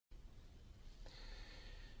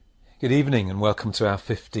Good evening and welcome to our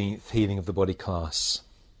 15th Healing of the Body class.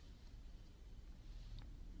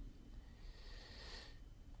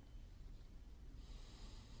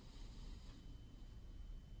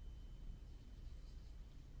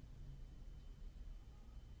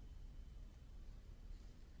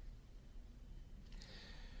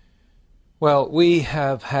 Well, we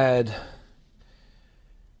have had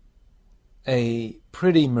a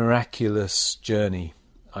pretty miraculous journey,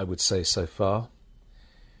 I would say, so far.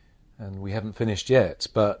 And we haven't finished yet,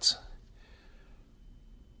 but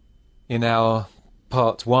in our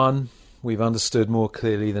part one, we've understood more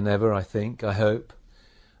clearly than ever, I think, I hope,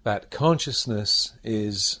 that consciousness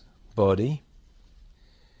is body.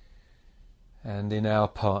 And in our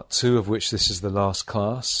part two, of which this is the last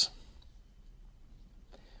class,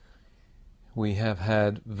 we have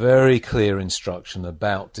had very clear instruction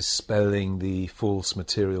about dispelling the false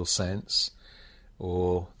material sense,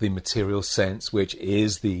 or the material sense, which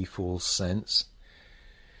is the false sense.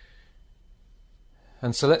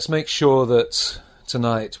 And so let's make sure that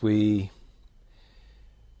tonight we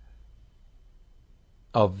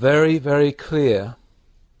are very, very clear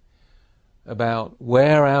about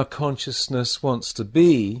where our consciousness wants to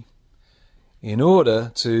be in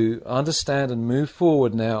order to understand and move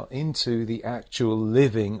forward now into the actual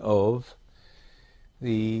living of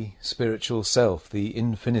the spiritual self, the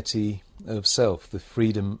infinity of self, the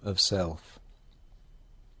freedom of self.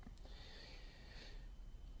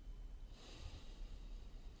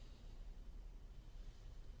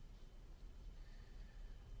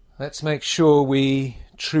 Let's make sure we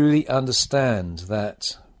truly understand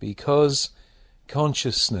that because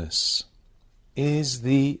consciousness is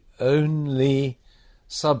the only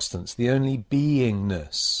substance, the only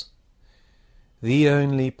beingness, the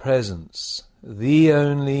only presence, the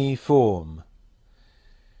only form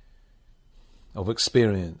of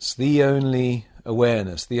experience, the only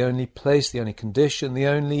awareness, the only place, the only condition, the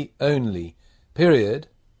only, period.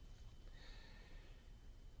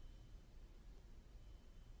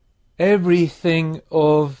 Everything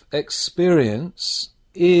of experience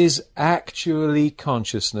is actually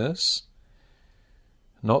consciousness,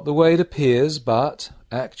 not the way it appears, but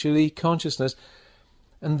actually consciousness.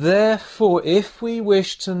 And therefore, if we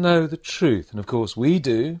wish to know the truth, and of course we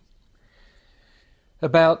do,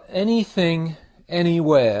 about anything,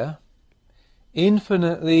 anywhere,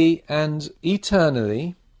 infinitely and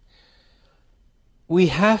eternally, we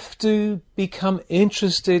have to become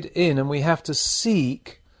interested in and we have to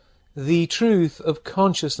seek the truth of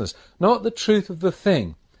consciousness, not the truth of the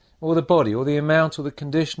thing, or the body, or the amount, or the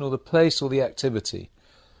condition, or the place, or the activity.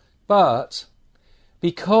 But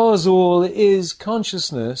because all is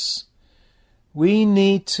consciousness, we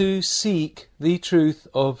need to seek the truth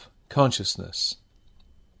of consciousness.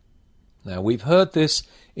 Now, we've heard this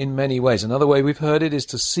in many ways. Another way we've heard it is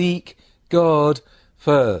to seek God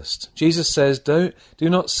first. Jesus says, do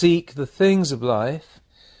not seek the things of life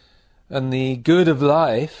and the good of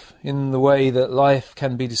life in the way that life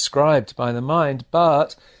can be described by the mind,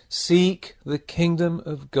 but seek the kingdom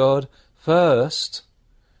of God first.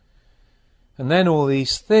 And then all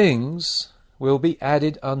these things will be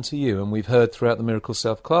added unto you. And we've heard throughout the Miracle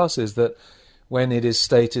Self classes that when it is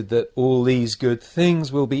stated that all these good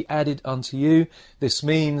things will be added unto you, this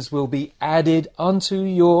means will be added unto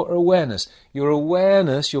your awareness. Your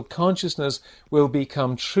awareness, your consciousness will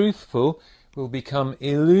become truthful, will become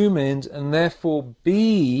illumined, and therefore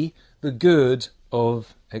be the good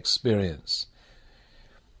of experience.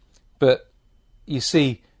 But you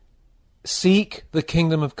see, seek the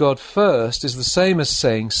kingdom of God first is the same as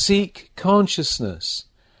saying seek consciousness,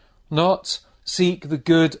 not seek the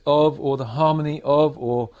good of or the harmony of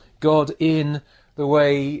or God in the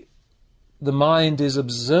way the mind is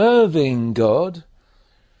observing God,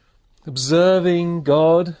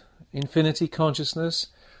 infinity consciousness,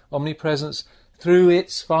 omnipresence, through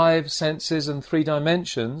its five senses and three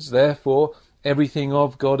dimensions. Therefore, everything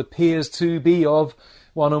of God appears to be of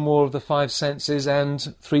one or more of the five senses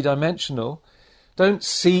and three-dimensional. Don't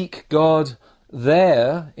seek God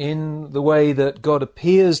there in the way that God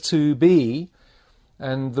appears to be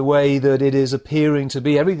and the way that it is appearing to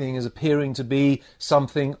be. Everything is appearing to be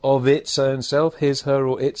something of its own self, his, her,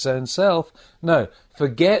 or its own self. No,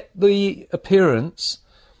 forget the appearance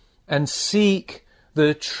and seek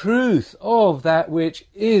the truth of that which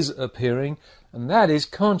is appearing, and that is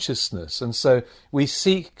consciousness. And so we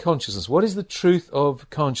seek consciousness. What is the truth of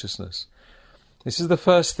consciousness? This is the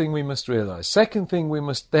first thing we must realize. Second thing we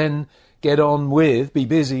must then get on with, be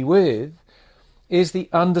busy with, is the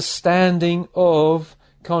understanding of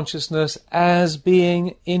consciousness as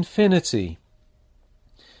being infinity,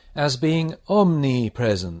 as being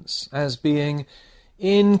omnipresence, as being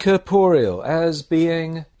incorporeal, as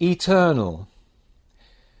being eternal,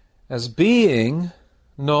 as being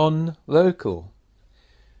non-local,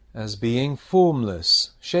 as being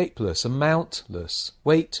formless, shapeless, amountless,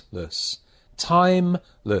 weightless,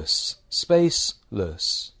 timeless,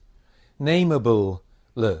 spaceless,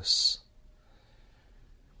 nameable-less.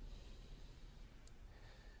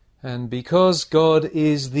 And because God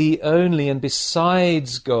is the only, and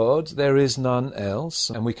besides God there is none else,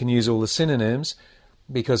 and we can use all the synonyms,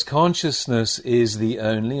 because consciousness is the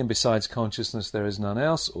only, and besides consciousness there is none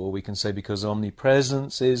else, or we can say because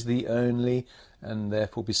omnipresence is the only, and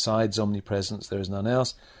therefore besides omnipresence there is none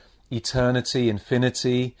else. Eternity,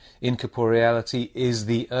 infinity, incorporeality is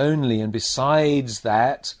the only, and besides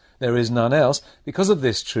that there is none else. Because of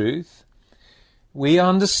this truth, we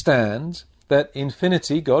understand that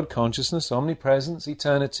infinity, God consciousness, omnipresence,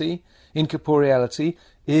 eternity, incorporeality,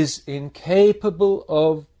 is incapable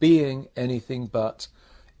of being anything but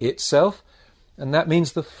itself, and that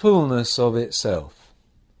means the fullness of itself.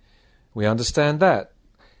 We understand that.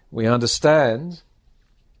 We understand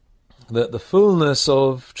that the fullness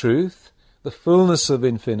of truth, the fullness of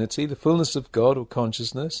infinity, the fullness of God or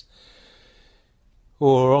consciousness,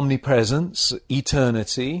 or omnipresence,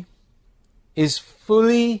 eternity, is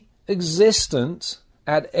fully existent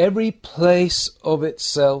at every place of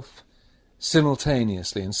itself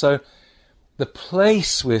simultaneously. And so the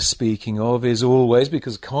place we're speaking of is always,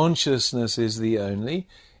 because consciousness is the only,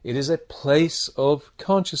 it is a place of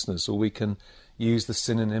consciousness, or we can use the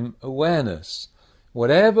synonym awareness.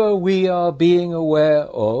 Whatever we are being aware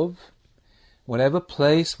of, whatever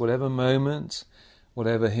place, whatever moment,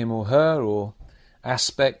 whatever him or her, or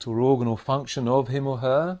aspect or organ or function of him or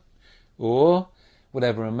her, or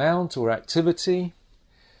whatever amount or activity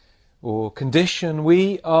or condition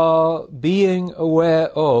we are being aware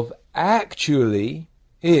of, actually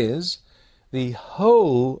is the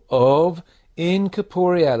whole of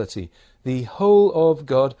incorporeality, the whole of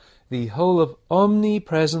God, the whole of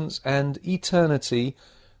omnipresence and eternity,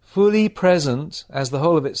 fully present as the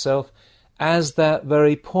whole of itself, as that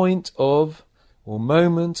very point of, or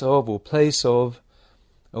moment of, or place of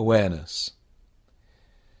awareness.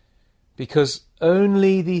 Because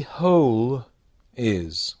only the whole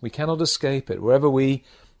is. We cannot escape it. Wherever we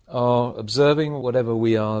are observing, whatever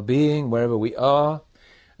we are being, wherever we are,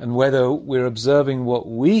 and whether we're observing what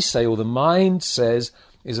we say or the mind says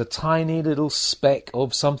is a tiny little speck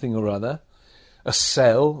of something or other, a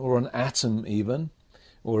cell or an atom even,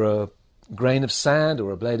 or a grain of sand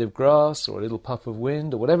or a blade of grass or a little puff of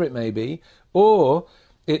wind or whatever it may be, or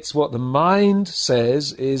it's what the mind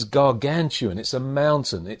says is gargantuan, it's a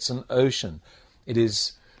mountain, it's an ocean, it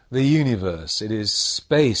is the universe, it is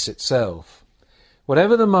space itself.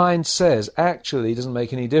 Whatever the mind says actually doesn't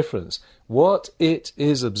make any difference. What it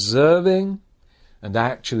is observing and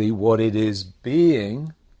actually what it is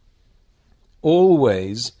being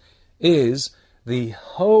always is the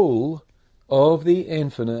whole of the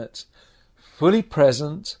infinite, fully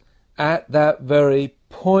present at that very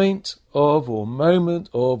point of, or moment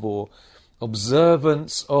of, or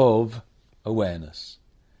observance of awareness.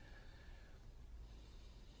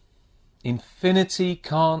 Infinity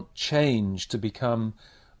can't change to become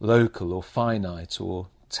local or finite or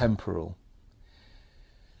temporal.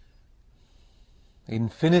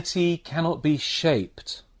 Infinity cannot be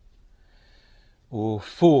shaped or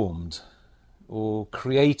formed or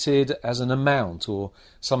created as an amount or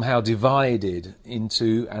somehow divided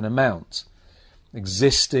into an amount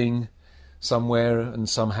existing somewhere and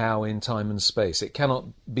somehow in time and space. It cannot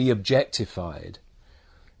be objectified.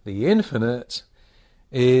 The infinite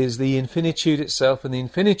is the infinitude itself, and the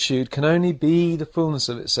infinitude can only be the fullness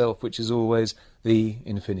of itself, which is always the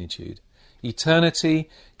infinitude. Eternity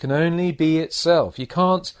can only be itself. You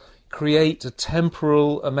can't create a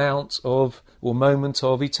temporal amount of, or moment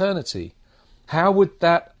of eternity. How would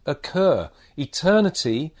that occur?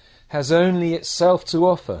 Eternity has only itself to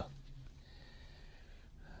offer.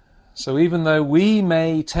 So even though we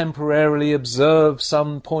may temporarily observe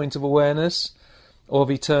some point of awareness of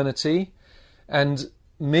eternity and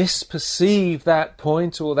misperceive that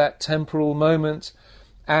point or that temporal moment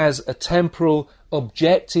as a temporal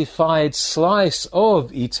objectified slice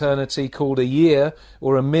of eternity called a year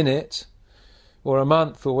or a minute or a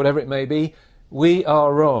month or whatever it may be, we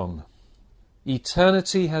are wrong.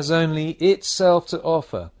 Eternity has only itself to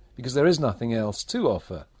offer because there is nothing else to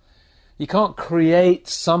offer. You can't create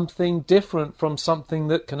something different from something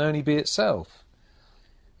that can only be itself.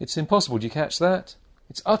 It's impossible. Do you catch that?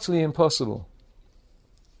 It's utterly impossible.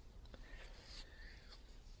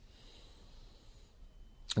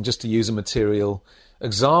 And just to use a material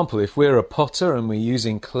example, if we're a potter and we're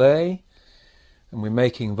using clay, and we're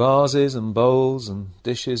making vases and bowls and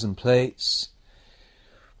dishes and plates,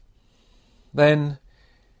 then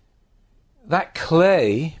that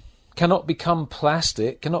clay cannot become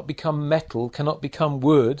plastic, cannot become metal, cannot become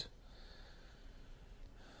wood,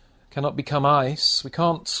 cannot become ice. We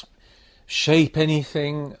can't shape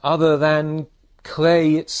anything other than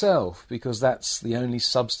clay itself, because that's the only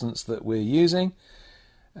substance that we're using,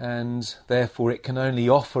 and therefore it can only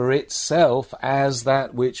offer itself as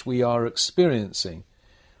that which we are experiencing.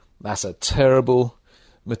 That's a terrible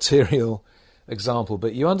material example,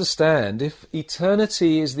 but you understand, if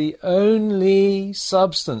eternity is the only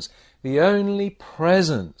substance, the only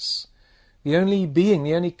presence, the only being,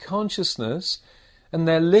 the only consciousness, and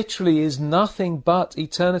there literally is nothing but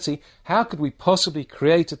eternity, how could we possibly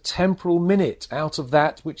create a temporal minute out of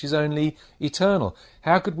that which is only eternal?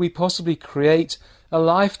 How could we possibly create a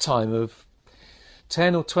lifetime of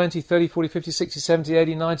 10 or 20, 30, 40, 50, 60, 70,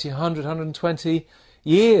 80, 90, 100, 120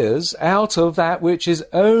 years out of that which is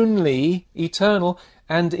only eternal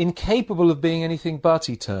and incapable of being anything but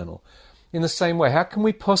eternal? In the same way, how can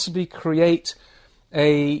we possibly create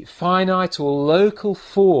a finite or local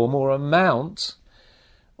form or amount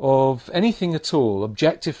of anything at all,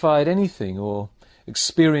 objectified anything or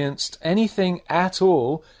experienced anything at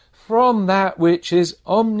all from that which is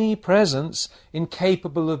omnipresence,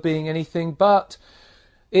 incapable of being anything but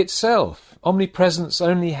itself? Omnipresence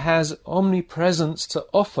only has omnipresence to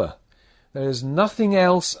offer. There is nothing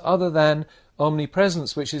else other than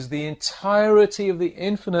omnipresence, which is the entirety of the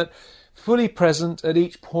infinite, fully present at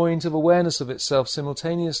each point of awareness of itself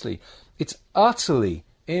simultaneously. It's utterly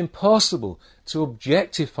impossible to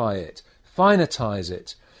objectify it, finitize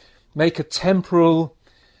it, make a temporal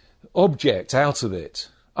object out of it.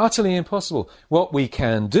 Utterly impossible. What we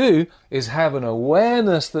can do is have an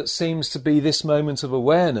awareness that seems to be this moment of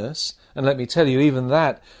awareness, and let me tell you, even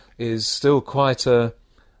that is still quite a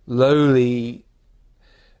lowly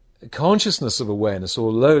consciousness of awareness, or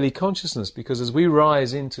lowly consciousness, because as we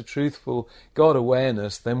rise into truthful God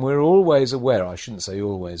awareness, then we're always aware. I shouldn't say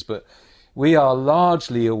always, but we are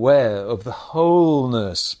largely aware of the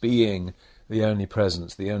wholeness being the only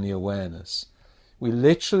presence, the only awareness. We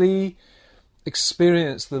literally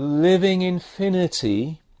experience the living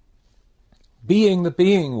infinity being the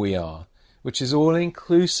being we are, which is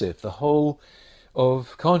all-inclusive, the whole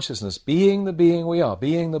of consciousness, being the being we are,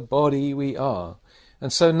 being the body we are.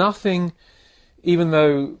 And so nothing, even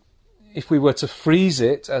though if we were to freeze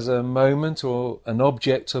it as a moment or an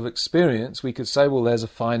object of experience, we could say, well, there's a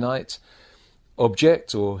finite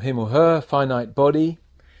object, or him or her, finite body,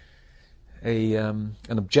 an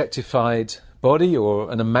objectified body,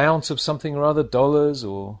 or an amount of something or other, dollars,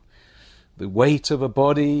 or the weight of a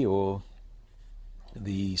body, or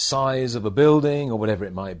the size of a building, or whatever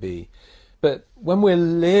it might be. But when we're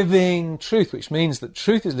living truth, which means that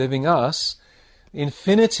truth is living us,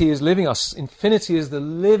 infinity is living us, infinity is the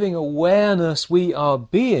living awareness we are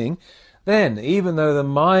being, then even though the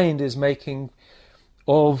mind is making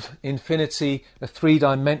of infinity a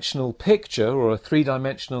three-dimensional picture or a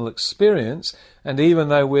three-dimensional experience, and even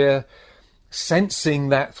though we're sensing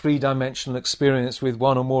that three-dimensional experience with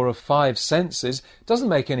one or more of five senses, it doesn't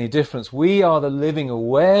make any difference. We are the living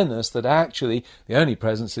awareness that actually the only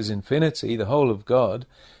presence is infinity, the whole of God,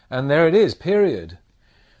 and there it is, period.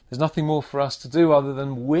 There's nothing more for us to do other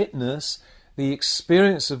than witness the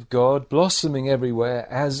experience of God blossoming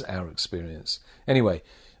everywhere as our experience. Anyway,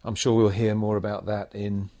 I'm sure we'll hear more about that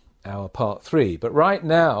in our part 3. But right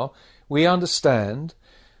now, we understand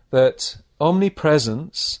that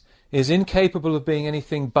omnipresence is incapable of being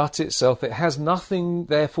anything but itself. It has nothing,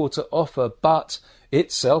 therefore, to offer but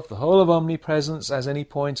itself, the whole of omnipresence as any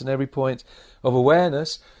point and every point of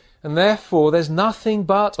awareness. And therefore, there's nothing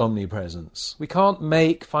but omnipresence. We can't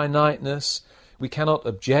make finiteness. We cannot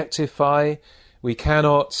objectify. We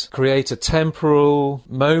cannot create a temporal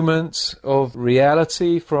moment of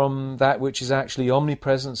reality from that which is actually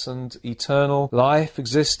omnipresence and eternal life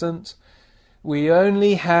existent. We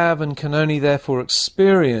only have and can only therefore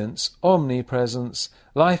experience omnipresence,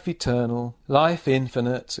 life eternal, life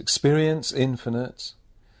infinite, experience infinite,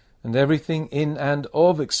 and everything in and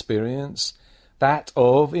of experience, that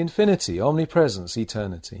of infinity, omnipresence,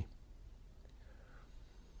 eternity.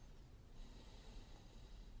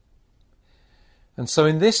 And so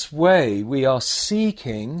in this way we are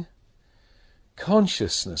seeking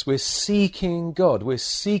consciousness, we're seeking God, we're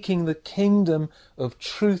seeking the kingdom of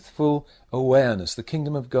truthful awareness, the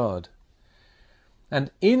kingdom of God.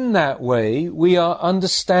 And in that way we are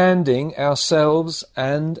understanding ourselves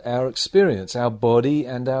and our experience, our body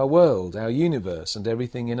and our world, our universe and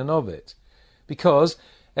everything in and of it. Because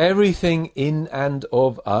everything in and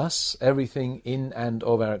of us, everything in and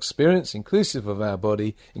of our experience, inclusive of our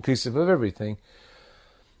body, inclusive of everything,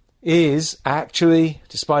 is actually,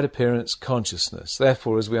 despite appearance, consciousness.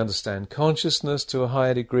 Therefore, as we understand consciousness to a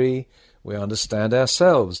higher degree, we understand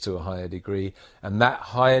ourselves to a higher degree, and that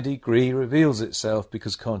higher degree reveals itself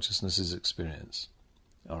because consciousness is experience.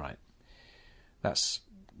 All right, that's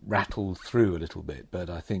rattled through a little bit, but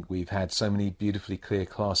I think we've had so many beautifully clear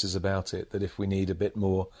classes about it that if we need a bit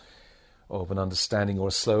more of an understanding or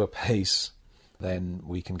a slower pace, then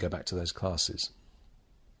we can go back to those classes.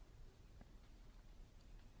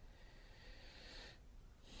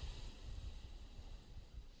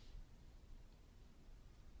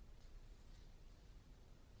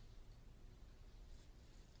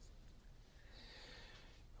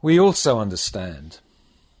 We also understand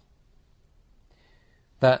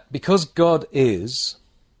that because God is,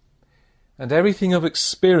 and everything of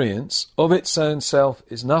experience of its own self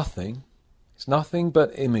is nothing, it's nothing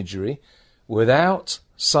but imagery, without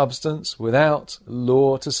substance, without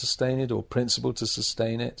law to sustain it or principle to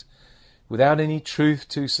sustain it, without any truth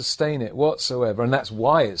to sustain it whatsoever, and that's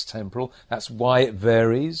why it's temporal, that's why it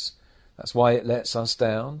varies, that's why it lets us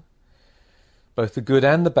down. Both the good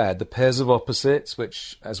and the bad, the pairs of opposites,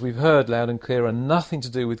 which, as we've heard loud and clear, are nothing to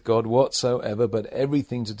do with God whatsoever, but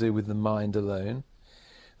everything to do with the mind alone.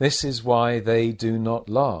 This is why they do not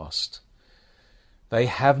last. They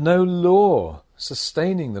have no law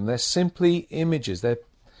sustaining them. They're simply images. They're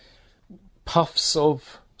puffs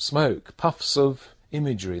of smoke, puffs of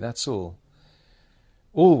imagery, that's all.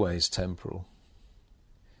 Always temporal.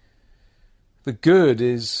 The good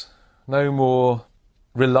is no more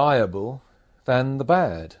reliable than the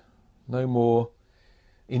bad, no more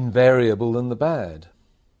invariable than the bad.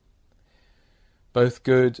 Both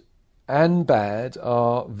good and bad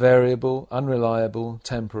are variable, unreliable,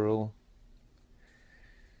 temporal,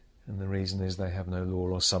 and the reason is they have no law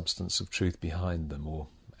or substance of truth behind them or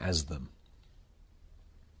as them.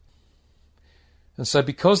 And so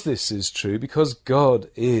because this is true, because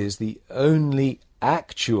God is the only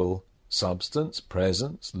actual substance,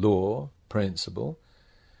 presence, law, principle,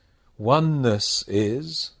 oneness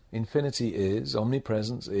is, infinity is,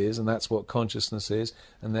 omnipresence is, and that's what consciousness is,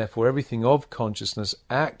 and therefore everything of consciousness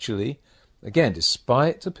actually, again,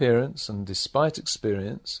 despite appearance and despite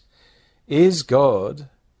experience, is God.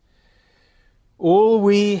 All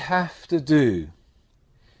we have to do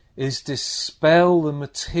is dispel the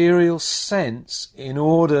material sense in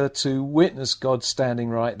order to witness God standing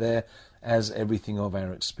right there as everything of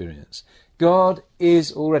our experience. God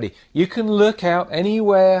is already. You can look out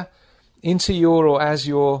anywhere into your or as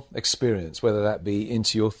your experience, whether that be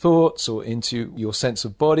into your thoughts or into your sense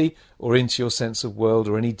of body or into your sense of world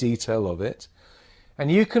or any detail of it.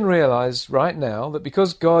 And you can realize right now that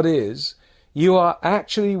because God is, you are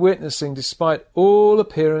actually witnessing, despite all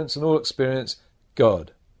appearance and all experience,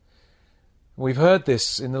 God. We've heard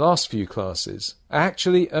this in the last few classes.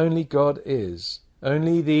 Actually, only God is.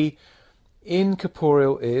 Only the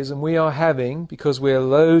incorporeal is, and we are having, because we're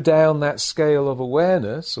low down that scale of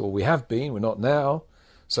awareness, or we have been, we're not now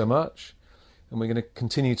so much, and we're going to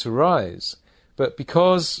continue to rise. But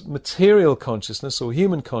because material consciousness or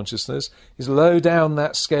human consciousness is low down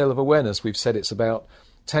that scale of awareness, we've said it's about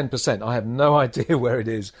 10%. I have no idea where it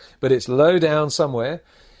is, but it's low down somewhere.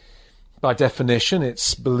 By definition,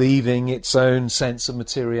 it's believing its own sense of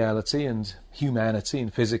materiality and humanity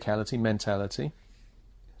and physicality, mentality.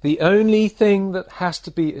 The only thing that has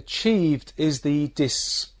to be achieved is the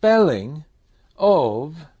dispelling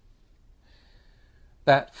of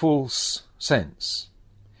that false sense.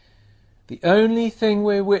 The only thing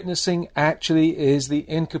we're witnessing actually is the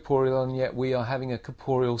incorporeal, and yet we are having a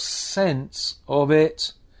corporeal sense of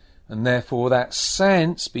it, and therefore that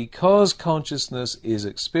sense, because consciousness is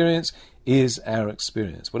experience, is our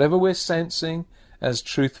experience. Whatever we're sensing as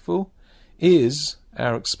truthful is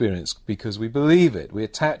our experience, because we believe it, we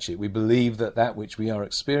attach it, we believe that that which we are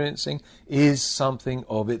experiencing is something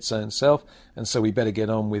of its own self, and so we better get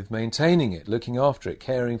on with maintaining it, looking after it,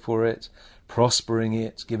 caring for it, prospering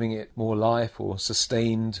it, giving it more life or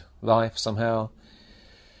sustained life somehow,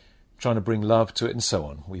 trying to bring love to it, and so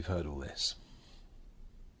on. We've heard all this.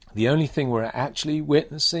 The only thing we're actually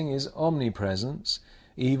witnessing is omnipresence,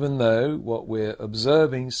 even though what we're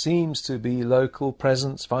observing seems to be local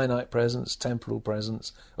presence, finite presence, temporal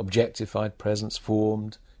presence, objectified presence,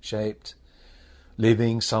 formed, shaped,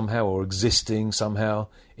 living somehow or existing somehow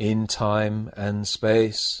in time and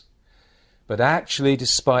space. But actually,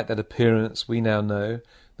 despite that appearance, we now know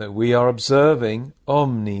that we are observing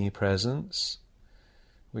omnipresence,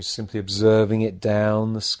 We're simply observing it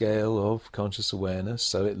down the scale of conscious awareness,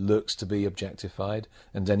 so it looks to be objectified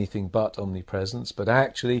and anything but omnipresence. But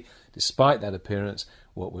actually, despite that appearance,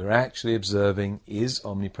 what we're actually observing is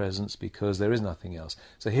omnipresence, because there is nothing else.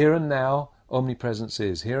 So here and now, omnipresence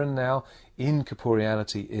is. Here and now,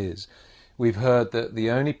 incorporeality is. We've heard that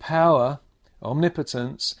the only power,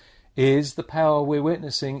 omnipotence, is the power we're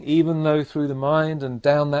witnessing, even though through the mind and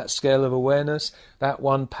down that scale of awareness, that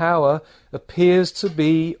one power appears to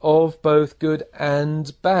be of both good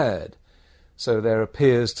and bad. So there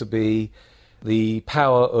appears to be the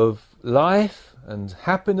power of life and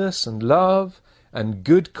happiness and love and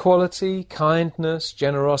good quality, kindness,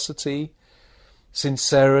 generosity,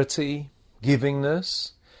 sincerity,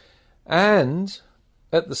 givingness, and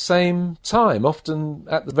at the same time, often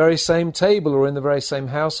at the very same table or in the very same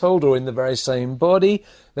household or in the very same body,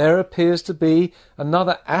 there appears to be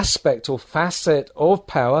another aspect or facet of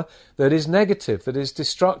power that is negative, that is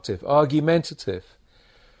destructive, argumentative.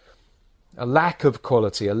 A lack of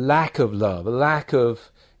quality, a lack of love, a lack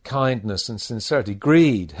of kindness and sincerity,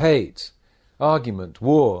 greed, hate, argument,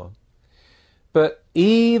 war. But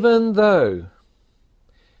even though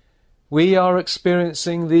we are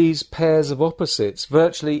experiencing these pairs of opposites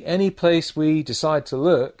virtually any place we decide to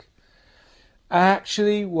look,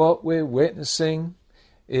 actually what we're witnessing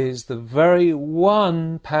is the very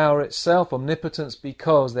one power itself, omnipotence,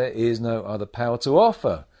 because there is no other power to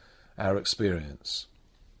offer our experience,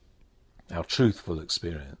 our truthful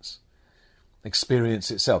experience.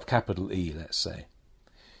 Experience itself, capital E, let's say.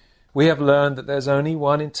 We have learned that there's only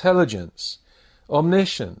one intelligence,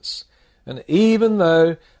 omniscience. And even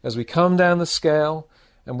though, as we come down the scale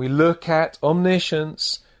and we look at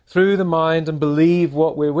omniscience through the mind and believe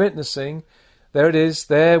what we're witnessing, there it is,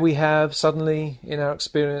 there we have suddenly in our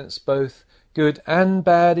experience both good and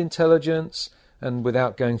bad intelligence, and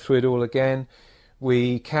without going through it all again,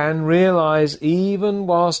 we can realize, even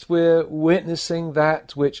whilst we're witnessing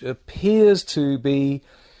that which appears to be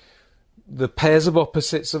the pairs of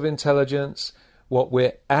opposites of intelligence, what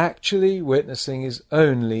we're actually witnessing is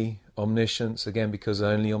only omniscience, again, because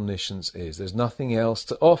only omniscience is. There's nothing else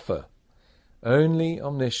to offer. Only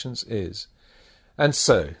omniscience is. And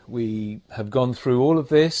so we have gone through all of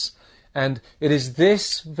this, and it is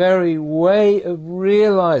this very way of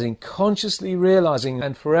realizing, consciously realizing,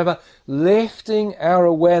 and forever lifting our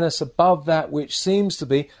awareness above that which seems to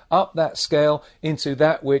be, up that scale into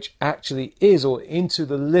that which actually is, or into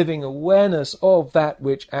the living awareness of that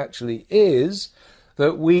which actually is,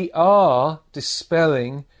 that we are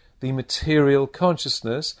dispelling the material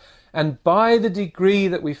consciousness. And by the degree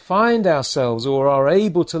that we find ourselves or are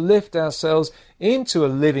able to lift ourselves into a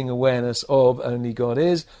living awareness of only God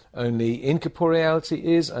is, only incorporeality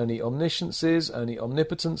is, only omniscience is, only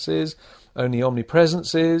omnipotence is, only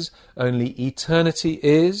omnipresence is, only eternity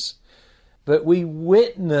is, that we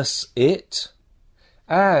witness it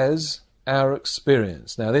as our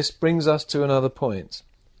experience. Now this brings us to another point.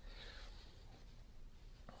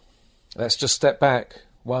 Let's just step back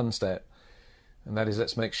one step. And that is,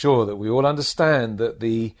 let's make sure that we all understand that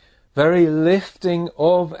the very lifting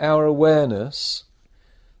of our awareness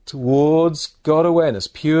towards God awareness,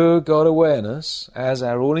 pure God awareness, as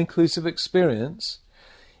our all-inclusive experience,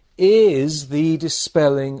 is the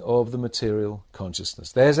dispelling of the material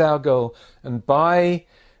consciousness. There's our goal. And by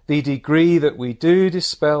the degree that we do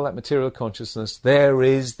dispel that material consciousness, there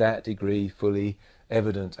is that degree fully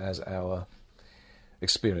evident as our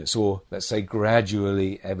experience, or let's say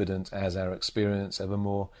gradually evident as our experience,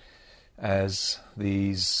 evermore as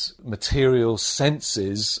these material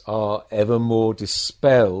senses are ever more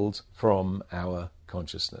dispelled from our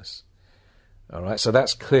consciousness. All right, so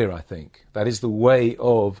that's clear, I think. That is the way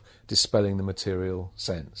of dispelling the material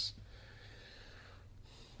sense.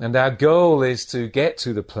 And our goal is to get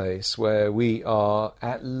to the place where we are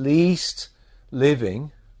at least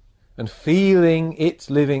living and feeling it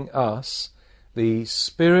living us, the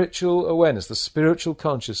spiritual awareness, the spiritual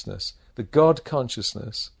consciousness, the God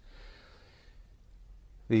consciousness,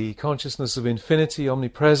 the consciousness of infinity,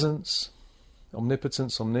 omnipresence,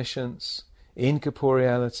 omnipotence, omniscience,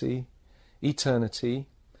 incorporeality, eternity,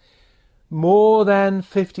 more than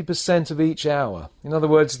 50% of each hour. In other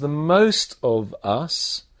words, the most of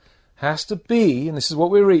us has to be, and this is what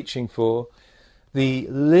we're reaching for, the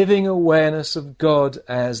living awareness of God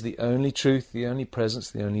as the only truth, the only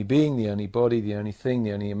presence, the only being, the only body, the only thing,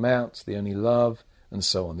 the only amount, the only love, and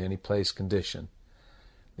so on, the only place, condition,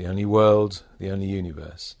 the only world, the only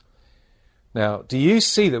universe. Now, do you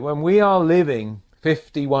see that when we are living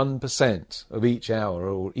 51% of each hour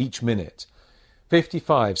or each minute,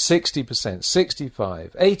 55, 60%,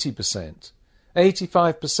 65, 80%,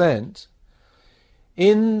 85%,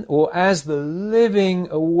 in or as the living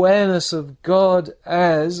awareness of God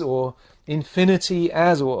as, or infinity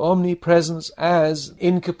as, or omnipresence as,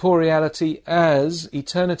 incorporeality as,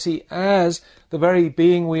 eternity as, the very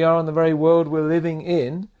being we are and the very world we're living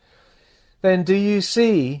in, then do you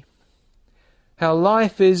see how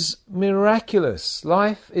life is miraculous?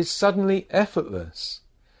 Life is suddenly effortless.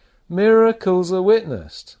 Miracles are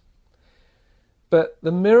witnessed. But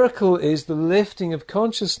the miracle is the lifting of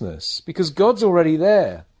consciousness, because God's already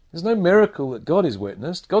there. There's no miracle that God is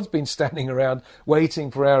witnessed. God's been standing around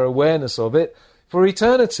waiting for our awareness of it for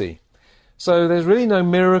eternity. So there's really no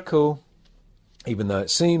miracle, even though it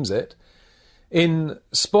seems it, in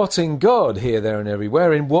spotting God here, there and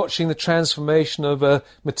everywhere, in watching the transformation of a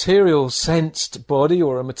material sensed body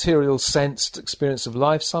or a material sensed experience of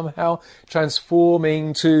life somehow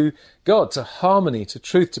transforming to God, to harmony, to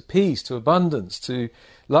truth, to peace, to abundance, to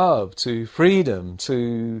love, to freedom,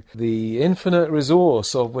 to the infinite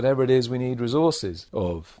resource of whatever it is we need resources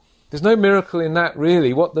of. There's no miracle in that,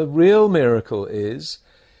 really. What the real miracle is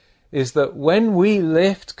that when we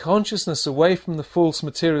lift consciousness away from the false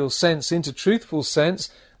material sense into truthful sense,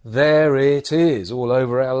 there it is all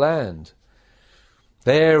over our land.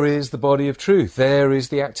 There is the body of truth. There is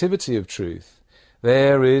the activity of truth.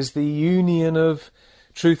 There is the union of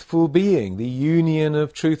truthful being, the union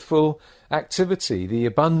of truthful activity, the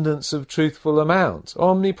abundance of truthful amount,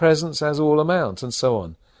 omnipresence as all amount, and so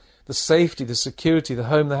on. The safety, the security, the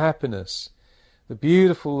home, the happiness, the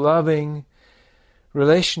beautiful, loving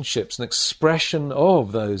relationships and expression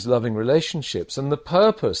of those loving relationships, and the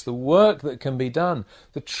purpose, the work that can be done,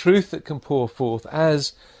 the truth that can pour forth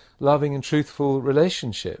as loving and truthful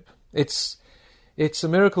relationship. It's a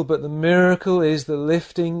miracle, but the miracle is the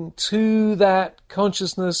lifting to that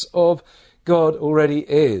consciousness of God already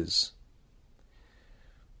is.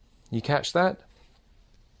 You catch that?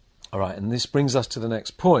 All right, and this brings us to the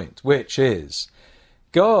next point, which is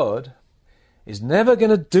God is never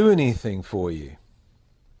going to do anything for you.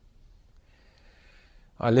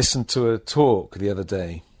 I listened to a talk the other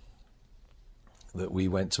day that we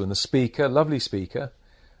went to, and the speaker, lovely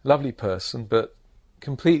person, but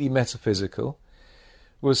completely metaphysical,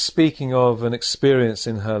 was speaking of an experience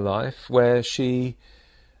in her life where she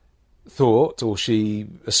thought, or she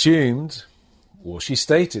assumed, or she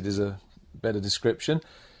stated is a better description,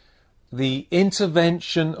 the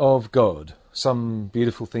intervention of God. Some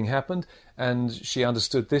beautiful thing happened, and she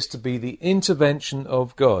understood this to be the intervention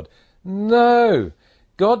of God. No!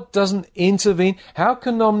 God doesn't intervene. How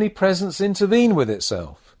can omnipresence intervene with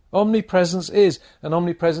itself? Omnipresence is, and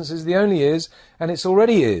omnipresence is the only is, and it's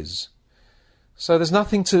already is. So there's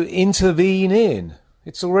nothing to intervene in.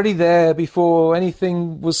 It's already there before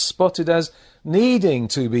anything was spotted as needing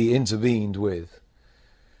to be intervened with.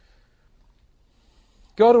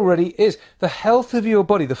 God already is. The health of your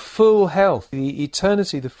body, the full health, the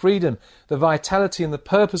eternity, the freedom, the vitality and the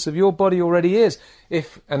purpose of your body already is.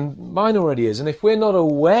 And mine already is. And if we're not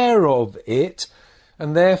aware of it,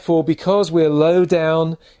 and therefore because we're low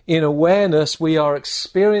down in awareness, we are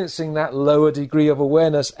experiencing that lower degree of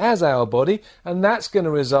awareness as our body, and that's going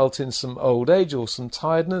to result in some old age or some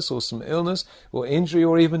tiredness or some illness or injury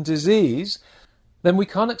or even disease, then we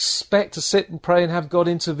can't expect to sit and pray and have God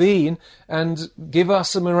intervene and give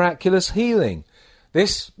us a miraculous healing.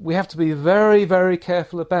 This we have to be very, very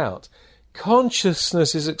careful about.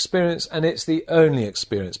 Consciousness is experience, and it's the only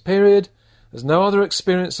experience, period. There's no other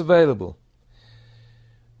experience available.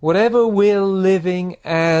 Whatever we're living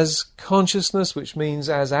as consciousness, which means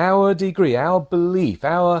as our degree, our belief,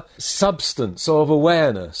 our substance of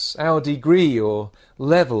awareness, our degree or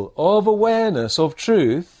level of awareness of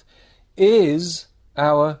truth, is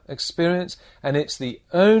our experience, and it's the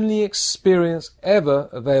only experience ever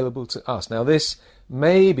available to us. Now this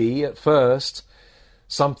may be at first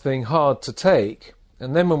something hard to take,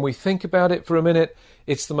 and then when we think about it for a minute,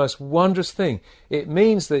 it's the most wondrous thing. It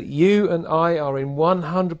means that you and I are in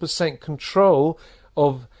 100% control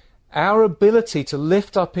of our ability to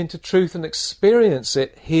lift up into truth and experience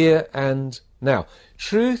it here and now.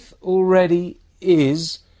 Truth already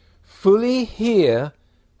is fully here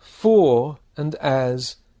for and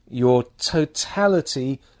as your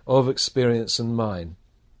totality of experience and mind.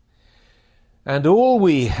 And all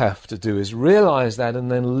we have to do is realize that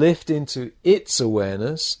and then lift into its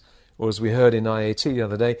awareness, or as we heard in IAT the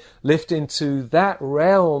other day, lift into that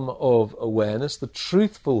realm of awareness, the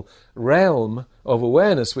truthful realm of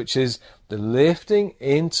awareness, which is the lifting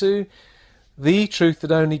into the truth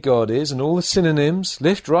that only God is, and all the synonyms,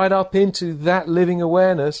 lift right up into that living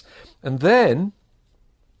awareness, and then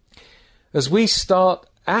as we start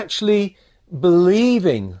actually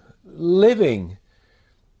believing, living,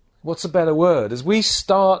 what's a better word? As we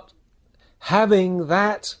start having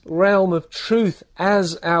that realm of truth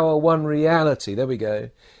as our one reality, there we go,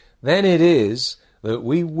 then it is that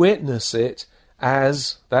we witness it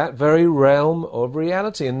as that very realm of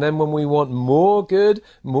reality. And then when we want more good,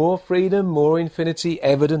 more freedom, more infinity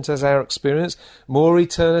evident as our experience, more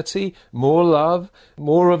eternity, more love,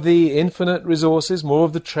 more of the infinite resources, more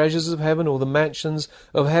of the treasures of heaven or the mansions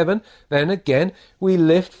of heaven, then again we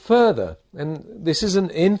lift further. And this is an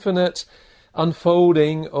infinite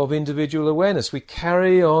unfolding of individual awareness. We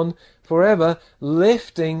carry on forever,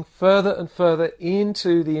 lifting further and further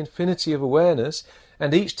into the infinity of awareness,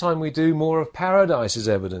 and each time we do, more of paradise is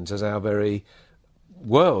evident as our very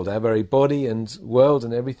world, our very body and world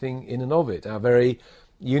and everything in and of it, our very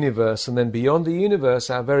universe, and then beyond the universe,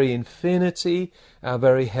 our very infinity, our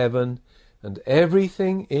very heaven, and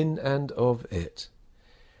everything in and of it.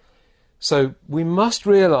 So we must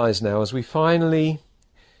realize now, as we finally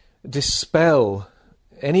dispel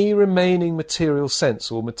any remaining material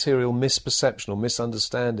sense or material misperception or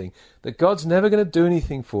misunderstanding, that God's never going to do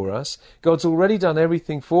anything for us. God's already done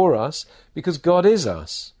everything for us because God is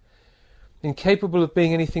us, incapable of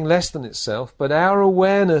being anything less than itself. But our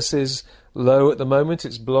awareness is low at the moment,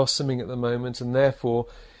 it's blossoming at the moment, and therefore,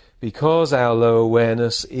 because our low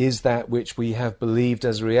awareness is that which we have believed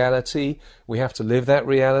as reality, we have to live that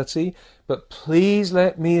reality. But please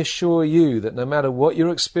let me assure you that no matter what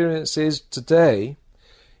your experience is today,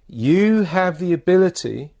 you have the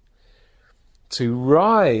ability to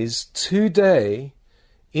rise today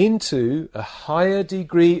into a higher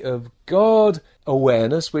degree of God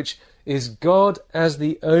awareness, which is God as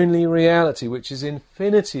the only reality, which is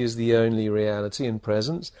infinity as the only reality and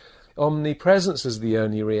presence, omnipresence as the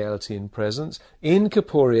only reality and presence,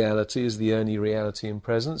 incorporeality as the only reality and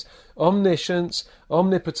presence, omniscience,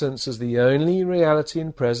 omnipotence as the only reality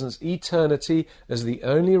and presence, eternity as the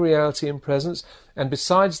only reality and presence, and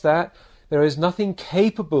besides that, there is nothing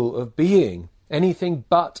capable of being anything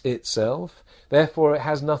but itself. Therefore, it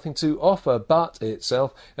has nothing to offer but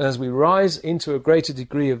itself. And as we rise into a greater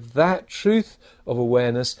degree of that truth of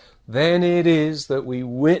awareness, then it is that we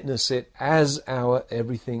witness it as our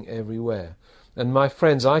everything everywhere. And my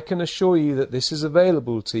friends, I can assure you that this is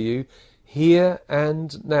available to you here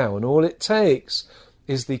and now. And all it takes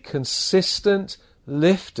is the consistent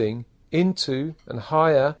lifting into and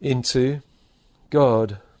higher into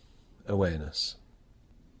God awareness.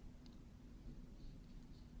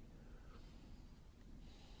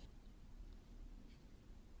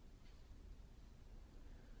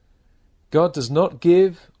 God does not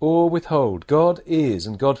give or withhold. God is,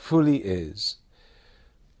 and God fully is.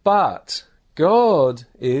 But God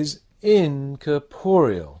is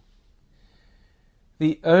incorporeal.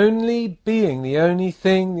 The only being, the only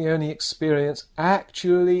thing, the only experience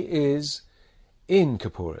actually is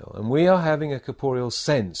incorporeal. And we are having a corporeal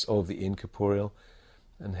sense of the incorporeal,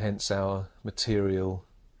 and hence our material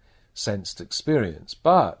sensed experience.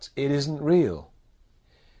 But it isn't real.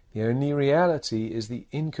 The only reality is the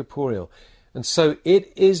incorporeal. And so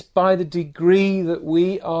it is by the degree that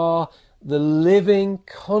we are the living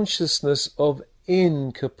consciousness of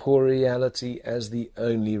incorporeality as the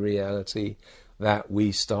only reality that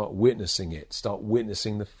we start witnessing it, start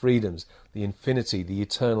witnessing the freedoms, the infinity, the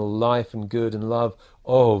eternal life and good and love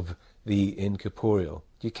of the incorporeal.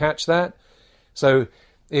 Do you catch that? So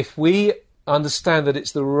if we understand that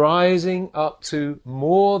it's the rising up to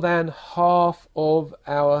more than half of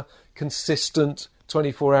our consistent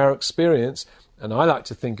 24-hour experience, and I like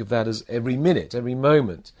to think of that as every minute, every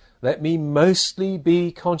moment. Let me mostly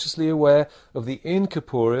be consciously aware of the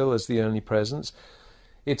incorporeal as the only presence.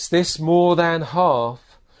 It's this more than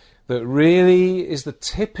half that really is the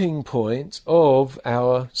tipping point of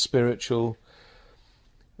our spiritual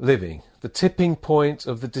living, the tipping point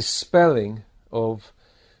of the dispelling of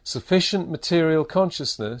sufficient material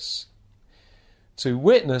consciousness to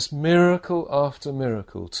witness miracle after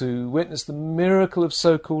miracle, to witness the miracle of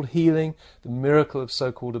so-called healing, the miracle of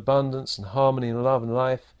so-called abundance and harmony and love and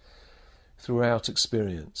life throughout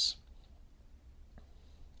experience.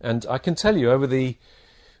 And I can tell you, over the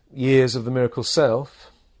years of the Miracle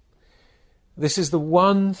Self, this is the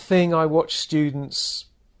one thing I watch students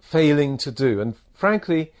failing to do. And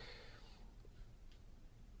frankly,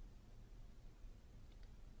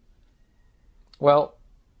 well,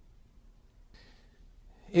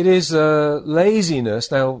 it is a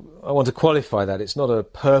laziness. Now, I want to qualify that. It's not a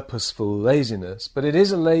purposeful laziness, but it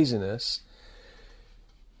is a laziness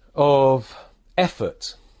of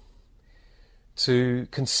effort to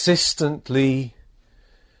consistently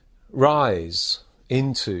rise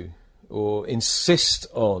into or insist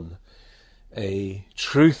on a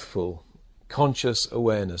truthful, conscious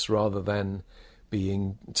awareness rather than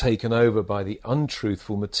being taken over by the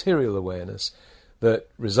untruthful material awareness that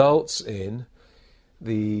results in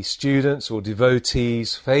the student's or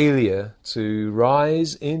devotee's failure to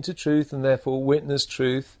rise into truth and therefore witness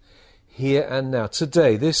truth here and now,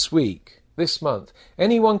 today, this week, this month.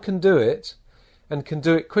 Anyone can do it, and can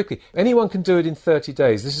do it quickly. Anyone can do it in 30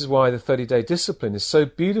 days. This is why the 30-day discipline is so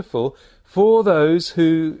beautiful for those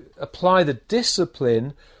who apply the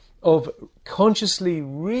discipline of consciously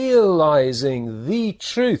realizing the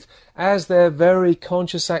truth as their very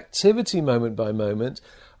conscious activity moment by moment,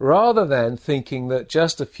 rather than thinking that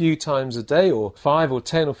just a few times a day or 5 or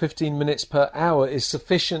 10 or 15 minutes per hour is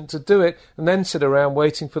sufficient to do it, and then sit around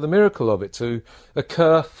waiting for the miracle of it to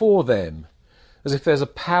occur for them. As if there's a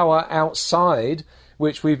power outside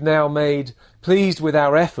which we've now made pleased with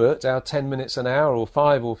our effort, our 10 minutes an hour or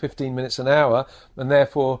 5 or 15 minutes an hour, and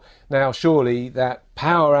therefore now surely that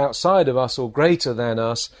power outside of us or greater than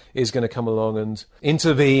us is going to come along and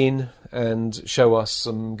intervene and show us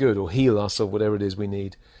some good or heal us of whatever it is we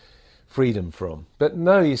need freedom from. But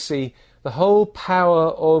no, you see, the whole power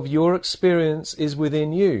of your experience is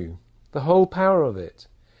within you, the whole power of it.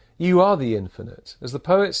 You are the infinite. As the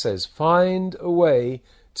poet says, find a way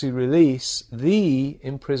to release the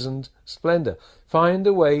imprisoned splendour. Find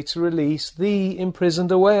a way to release the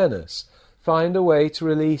imprisoned awareness. Find a way to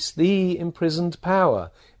release the imprisoned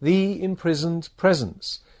power, the imprisoned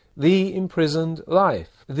presence, the imprisoned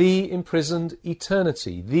life, the imprisoned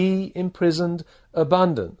eternity, the imprisoned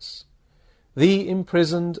abundance, the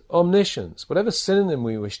imprisoned omniscience. Whatever synonym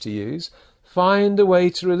we wish to use, find a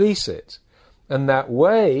way to release it. And that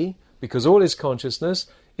way, because all is consciousness,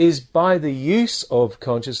 is by the use of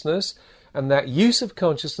consciousness, and that use of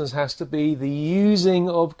consciousness has to be the using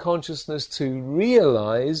of consciousness to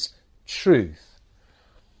realize truth.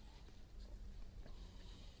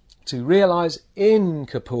 To realize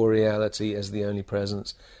incorporeality as the only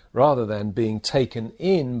presence, rather than being taken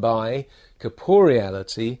in by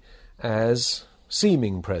corporeality as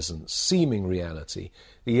seeming presence, seeming reality.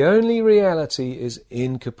 The only reality is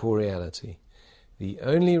incorporeality. The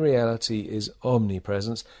only reality is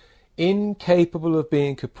omnipresence, incapable of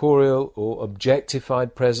being corporeal or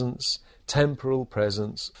objectified presence, temporal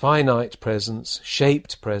presence, finite presence,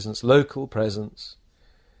 shaped presence, local presence.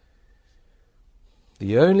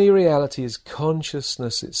 The only reality is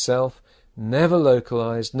consciousness itself, never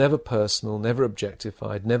localized, never personal, never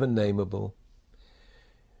objectified, never nameable.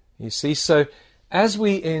 You see, so as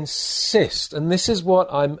we insist, and this is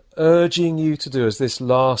what I'm urging you to do as this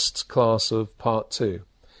last class of part 2,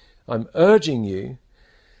 I'm urging you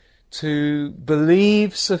to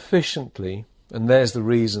believe sufficiently, and there's the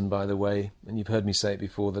reason, by the way, and you've heard me say it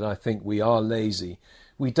before, that I think we are lazy.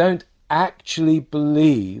 We don't actually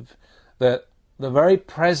believe that the very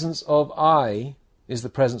presence of I is the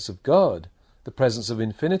presence of God, the presence of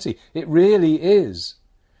infinity. It really is.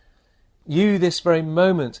 You, this very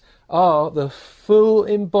moment, are the full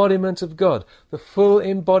embodiment of God, the full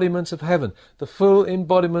embodiment of heaven, the full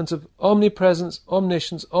embodiment of omnipresence,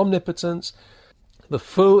 omniscience, omnipotence, the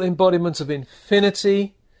full embodiment of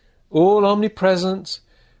infinity, all omnipresent.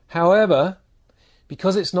 However,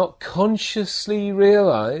 because it's not consciously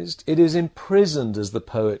realized, it is imprisoned, as the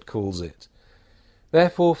poet calls it.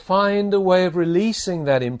 Therefore, find a way of releasing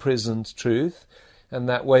that imprisoned truth, and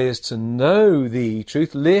that way is to know the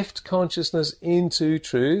truth, lift consciousness into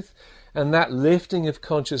truth, and that lifting of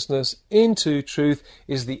consciousness into truth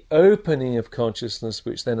is the opening of consciousness,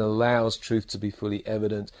 which then allows truth to be fully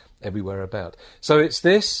evident everywhere about. So it's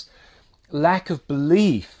this lack of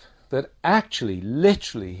belief that actually,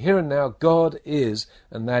 literally, here and now, God is,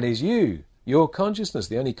 and that is you, your consciousness.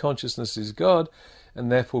 The only consciousness is God, and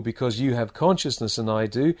therefore, because you have consciousness and I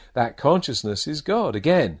do, that consciousness is God.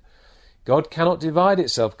 Again, God cannot divide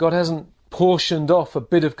itself. God hasn't portioned off a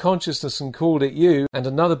bit of consciousness and called it you, and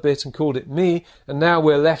another bit and called it me, and now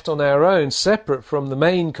we're left on our own, separate from the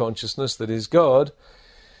main consciousness that is God,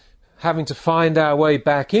 having to find our way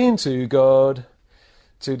back into God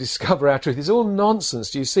to discover our truth. It's all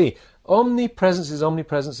nonsense, do you see? Omnipresence is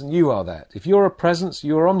omnipresence, and you are that. If you're a presence,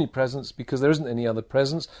 you are omnipresence, because there isn't any other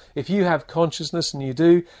presence. If you have consciousness, and you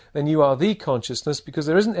do, then you are the consciousness, because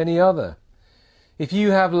there isn't any other. If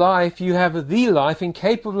you have life, you have the life,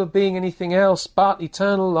 incapable of being anything else but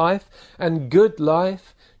eternal life and good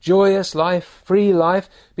life, joyous life, free life,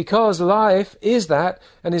 because life is that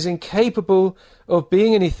and is incapable of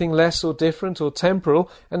being anything less or different or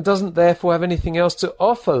temporal, and doesn't therefore have anything else to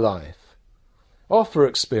offer life, offer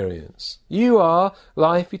experience. You are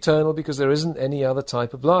life eternal because there isn't any other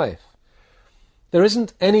type of life. There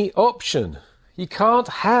isn't any option. You can't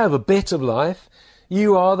have a bit of life.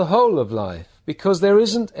 You are the whole of life, because there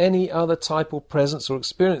isn't any other type or presence or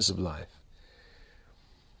experience of life.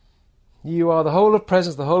 You are the whole of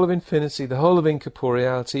presence, the whole of infinity, the whole of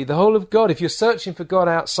incorporeality, the whole of God. If you're searching for God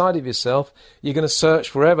outside of yourself, you're going to search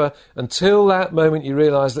forever until that moment you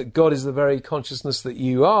realize that God is the very consciousness that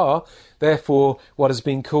you are. Therefore, what has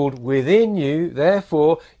been called within you.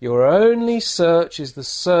 Therefore, your only search is the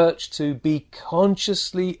search to be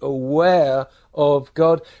consciously aware of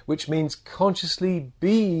God, which means consciously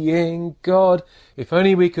being God. If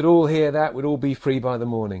only we could all hear that, we'd all be free by the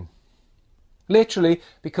morning. Literally,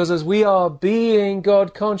 because as we are being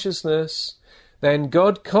God consciousness, then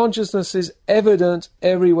God consciousness is evident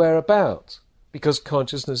everywhere about, because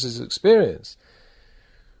consciousness is experience.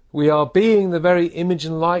 We are being the very image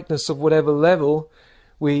and likeness of whatever level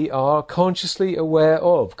we are consciously aware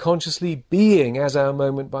of, consciously being as our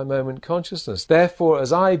moment-by-moment consciousness. Therefore,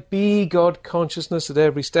 as I be God consciousness at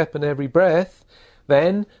every step and every breath,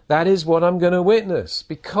 then that is what I'm going to witness,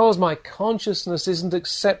 because my consciousness isn't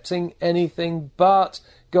accepting anything but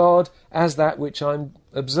God as that which I'm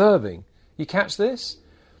observing. You catch this?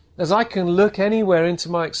 As I can look anywhere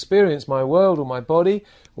into my experience, my world or my body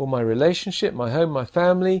or my relationship, my home, my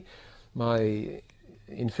family, my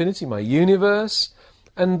infinity, my universe,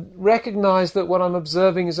 and recognize that what I'm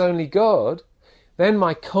observing is only God, then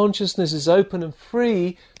my consciousness is open and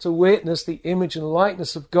free to witness the image and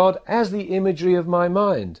likeness of God as the imagery of my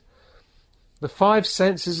mind. The 5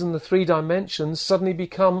 senses and the 3 dimensions suddenly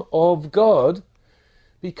become of God,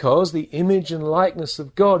 because the image and likeness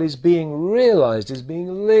of God is being realized, is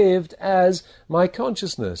being lived as my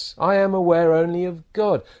consciousness. I am aware only of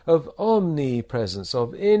God, of omnipresence,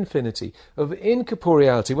 of infinity, of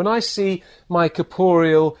incorporeality. When I see my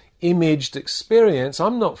corporeal imaged experience,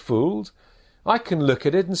 I'm not fooled. I can look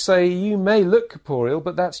at it and say, you may look corporeal,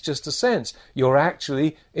 but that's just a sense. You're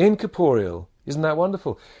actually incorporeal. Isn't that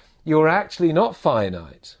wonderful? You're actually not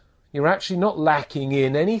finite. You're actually not lacking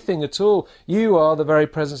in anything at all. You are the very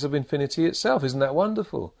presence of infinity itself. Isn't that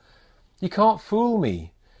wonderful? You can't fool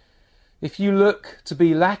me. If you look to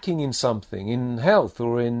be lacking in something, in health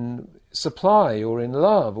or in supply or in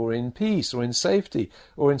love or in peace or in safety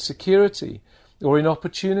or in security or in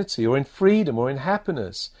opportunity or in freedom or in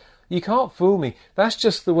happiness, you can't fool me. That's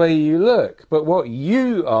just the way you look. But what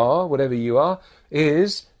you are, whatever you are,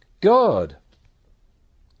 is God.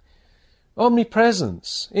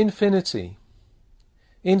 Omnipresence, infinity,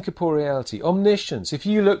 incorporeality, omniscience. If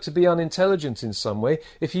you look to be unintelligent in some way,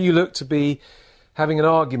 if you look to be having an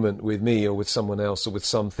argument with me or with someone else or with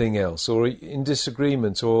something else, or in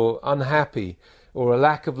disagreement or unhappy, or a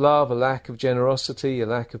lack of love, a lack of generosity, a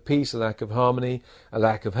lack of peace, a lack of harmony, a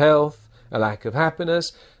lack of health, a lack of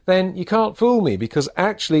happiness, then you can't fool me, because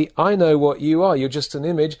actually I know what you are. You're just an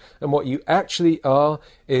image, and what you actually are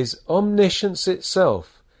is omniscience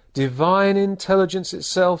itself. Divine intelligence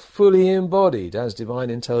itself, fully embodied, as divine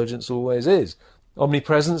intelligence always is.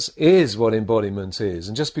 Omnipresence is what embodiment is.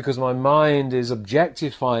 And just because my mind is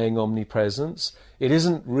objectifying omnipresence, it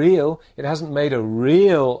isn't real. It hasn't made a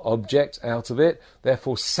real object out of it,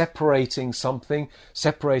 therefore separating something,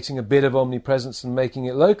 separating a bit of omnipresence and making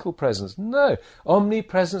it local presence. No,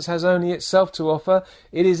 omnipresence has only itself to offer.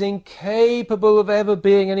 It is incapable of ever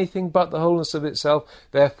being anything but the wholeness of itself.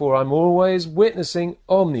 Therefore, I'm always witnessing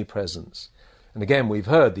omnipresence. And again, we've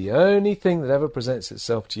heard the only thing that ever presents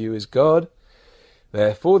itself to you is God.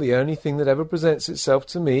 Therefore, the only thing that ever presents itself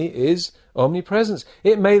to me is omnipresence.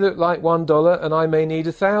 It may look like $1 and I may need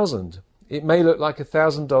 1,000. It may look like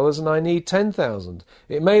 $1,000 and I need 10,000.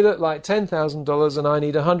 It may look like $10,000 and I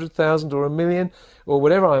need 100,000 or 1,000,000 or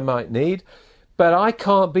whatever I might need. But I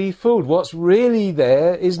can't be fooled. What's really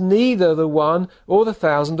there is neither the 1 or the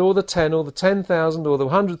 1,000 or the 10 or the 10,000 or the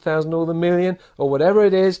 100,000 or the 1,000,000 or whatever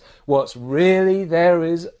it is. What's really there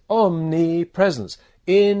is omnipresence.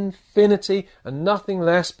 Infinity and nothing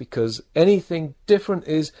less, because anything different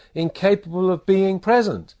is incapable of being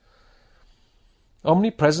present.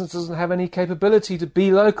 Omnipresence doesn't have any capability to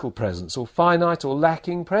be local presence or finite or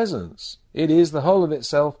lacking presence. It is the whole of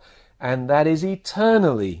itself, and that is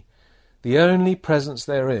eternally the only presence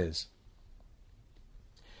there is.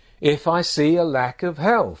 If I see a lack of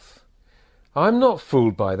health, I'm not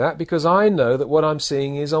fooled by that, because I know that what I'm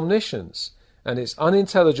seeing is omniscience. And it's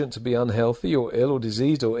unintelligent to be unhealthy or ill or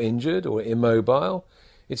diseased or injured or immobile.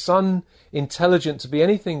 It's unintelligent to be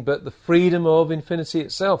anything but the freedom of infinity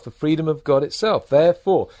itself, the freedom of God itself.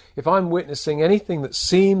 Therefore, if I'm witnessing anything that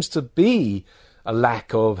seems to be a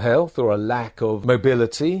lack of health or a lack of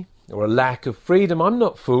mobility or a lack of freedom, I'm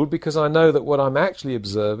not fooled, because I know that what I'm actually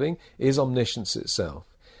observing is omniscience itself.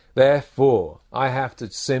 Therefore, I have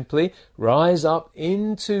to simply rise up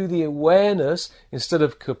into the awareness, instead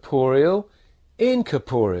of corporeal,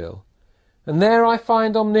 incorporeal. And there I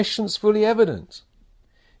find omniscience fully evident.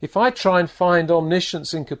 If I try and find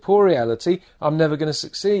omniscience in corporeality, I'm never going to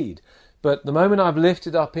succeed. But the moment I've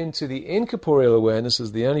lifted up into the incorporeal awareness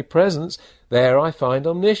as the only presence, there I find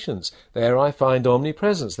omniscience, there I find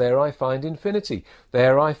omnipresence, there I find infinity,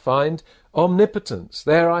 there I find omnipotence,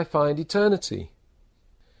 there I find eternity.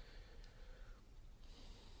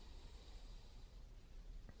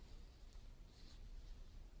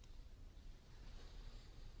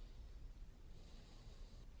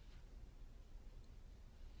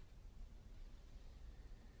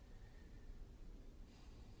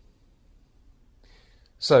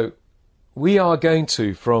 So, we are going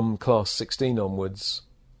to, from class 16 onwards,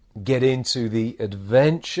 get into the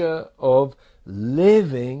adventure of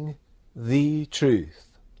living the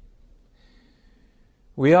truth.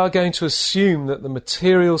 We are going to assume that the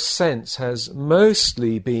material sense has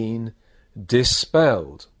mostly been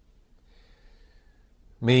dispelled,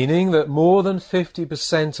 meaning that more than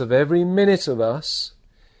 50% of every minute of us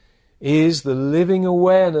is the living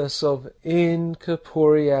awareness of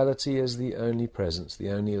incorporeality as the only presence, the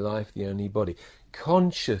only life, the only body.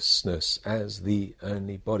 Consciousness as the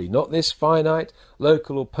only body. Not this finite,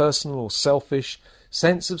 local or personal or selfish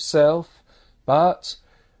sense of self, but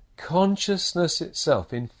consciousness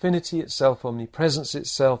itself, infinity itself, omnipresence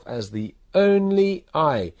itself as the only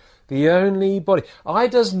I, the only body. I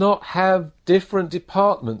does not have different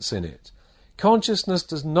departments in it. Consciousness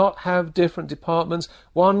does not have different departments,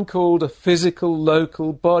 one called a physical,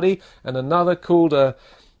 local body, and another called a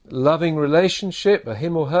loving relationship, a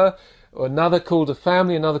him or her, or another called a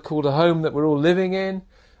family, another called a home that we're all living in,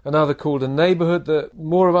 another called a neighbourhood that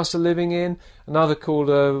more of us are living in, another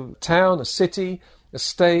called a town, a city, a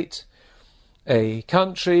state, a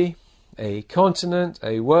country, a continent,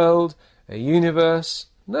 a world, a universe.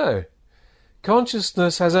 No.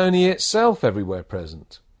 Consciousness has only itself everywhere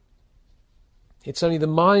present. It's only the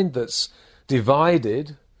mind that's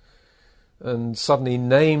divided and suddenly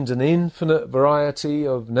named an infinite variety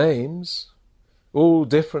of names, all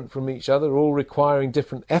different from each other, all requiring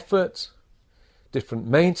different effort, different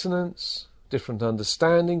maintenance, different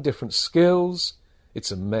understanding, different skills.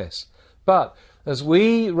 It's a mess. But as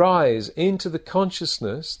we rise into the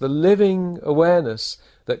consciousness, the living awareness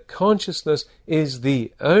that consciousness is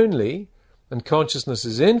the only, and consciousness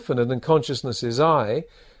is infinite, and consciousness is I,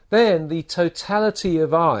 then the totality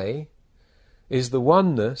of I is the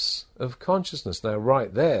oneness of consciousness. Now,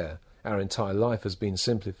 right there, our entire life has been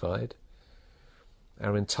simplified.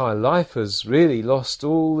 Our entire life has really lost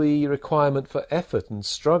all the requirement for effort and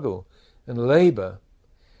struggle and labour,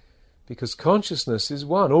 because consciousness is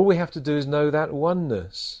one. All we have to do is know that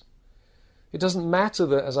oneness. It doesn't matter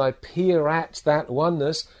that as I peer at that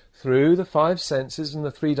oneness through the five senses and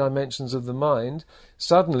the three dimensions of the mind,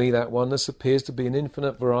 suddenly that oneness appears to be an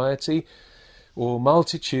infinite variety or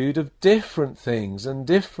multitude of different things and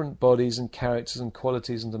different bodies and characters and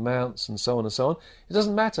qualities and amounts and so on and so on. It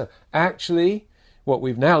doesn't matter. Actually, what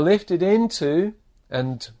we've now lifted into,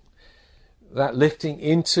 and that lifting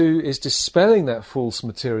into is dispelling that false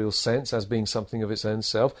material sense as being something of its own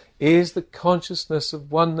self, is the consciousness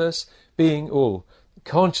of oneness being all.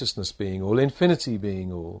 Consciousness being all, infinity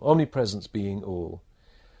being all, omnipresence being all.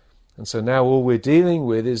 And so now all we're dealing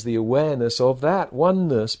with is the awareness of that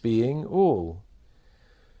oneness being all.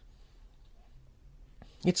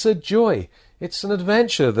 It's a joy, it's an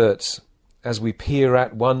adventure that, as we peer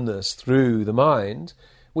at oneness through the mind,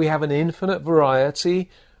 we have an infinite variety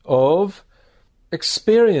of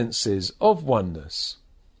experiences of oneness.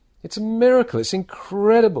 It's a miracle, it's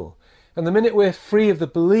incredible. And the minute we're free of the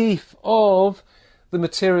belief of the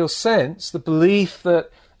material sense, the belief that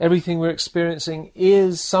everything we're experiencing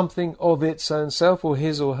is something of its own self or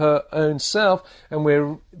his or her own self, and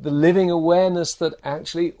we're the living awareness that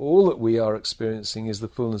actually all that we are experiencing is the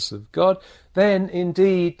fullness of God, then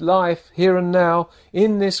indeed life here and now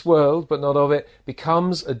in this world, but not of it,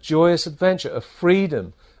 becomes a joyous adventure, a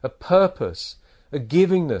freedom, a purpose, a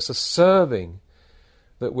givingness, a serving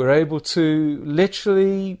that we're able to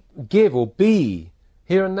literally give or be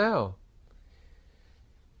here and now.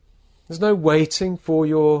 There's no waiting for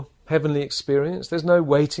your heavenly experience. There's no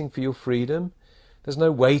waiting for your freedom. There's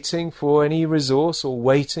no waiting for any resource or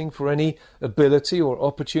waiting for any ability or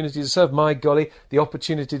opportunity to serve. My golly, the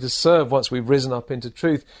opportunity to serve once we've risen up into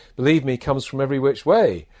truth, believe me, comes from every which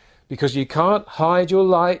way. Because you can't hide your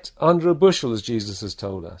light under a bushel, as Jesus has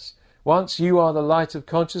told us. Once you are the light of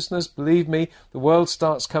consciousness, believe me, the world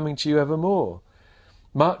starts coming to you ever more.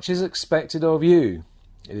 Much is expected of you,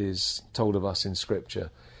 it is told of us in Scripture.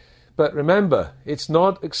 But remember, it's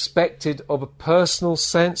not expected of a personal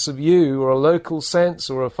sense of you, or a local sense,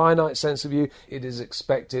 or a finite sense of you. It is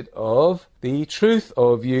expected of the truth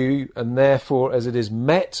of you, and therefore, as it is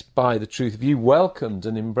met by the truth of you, welcomed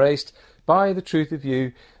and embraced by the truth of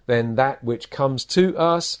you, then that which comes to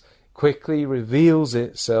us quickly reveals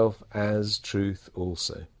itself as truth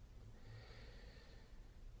also.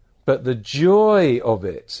 But the joy of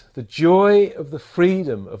it, the joy of the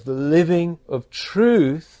freedom of the living of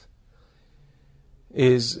truth,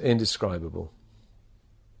 is indescribable.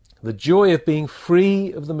 The joy of being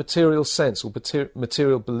free of the material sense or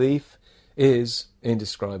material belief is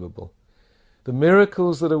indescribable. The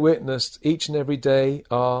miracles that are witnessed each and every day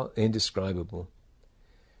are indescribable.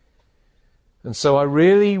 And so I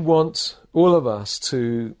really want all of us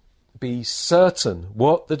to be certain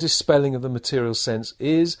what the dispelling of the material sense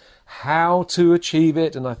is, how to achieve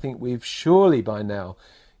it, and I think we've surely by now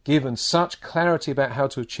given such clarity about how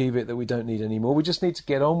to achieve it that we don't need any more. We just need to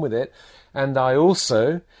get on with it. And I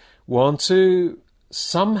also want to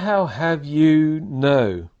somehow have you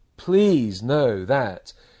know, please know,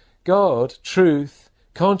 that God, truth,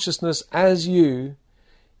 consciousness as you,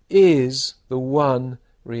 is the one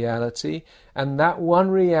reality, and that one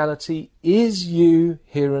reality is you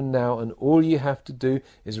here and now, and all you have to do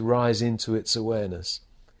is rise into its awareness.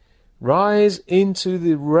 Rise into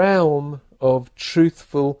the realm of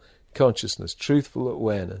truthful consciousness, truthful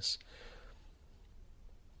awareness,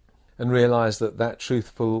 and realize that that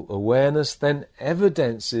truthful awareness then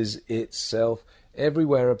evidences itself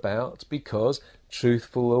everywhere about, because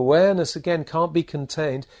truthful awareness, again, can't be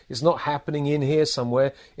contained. It's not happening in here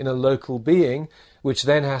somewhere in a local being, which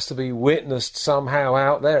then has to be witnessed somehow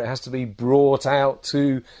out there. It has to be brought out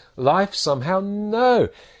to life somehow. No.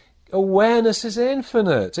 Awareness is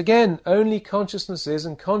infinite. Again, only consciousness is,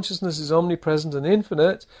 and consciousness is omnipresent and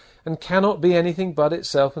infinite and cannot be anything but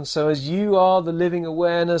itself. And so as you are the living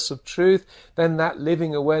awareness of truth, then that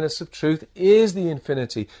living awareness of truth is the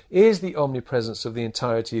infinity, is the omnipresence of the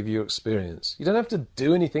entirety of your experience. You don't have to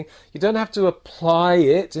do anything. You don't have to apply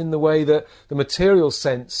it in the way that the material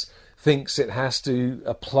sense thinks it has to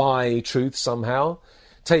apply truth somehow,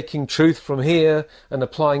 taking truth from here and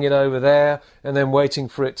applying it over there and then waiting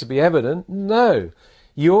for it to be evident. No.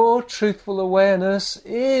 Your truthful awareness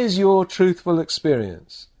is your truthful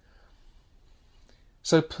experience.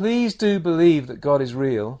 So please do believe that God is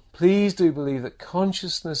real. Please do believe that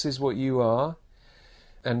consciousness is what you are,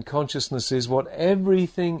 and consciousness is what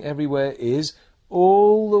everything everywhere is.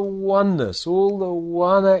 All the oneness, all the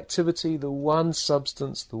one activity, the one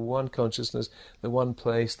substance, the one consciousness, the one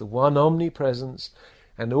place, the one omnipresence.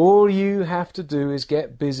 And all you have to do is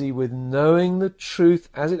get busy with knowing the truth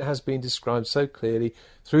as it has been described so clearly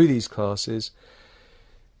through these classes.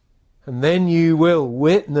 And then you will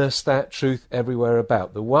witness that truth everywhere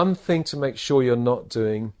about. The one thing to make sure you're not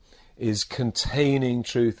doing is containing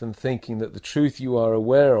truth and thinking that the truth you are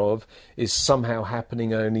aware of is somehow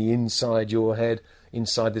happening only inside your head,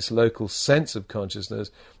 inside this local sense of consciousness,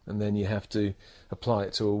 and then you have to apply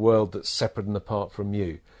it to a world that's separate and apart from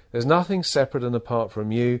you. There's nothing separate and apart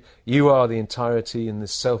from you. You are the entirety in the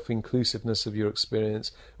self-inclusiveness of your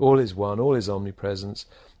experience. All is one, all is omnipresence.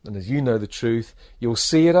 And as you know the truth, you'll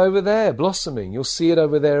see it over there blossoming. You'll see it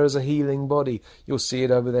over there as a healing body. You'll see it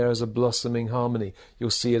over there as a blossoming harmony. You'll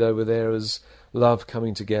see it over there as love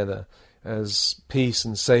coming together, as peace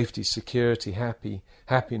and safety, security,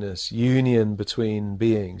 happiness, union between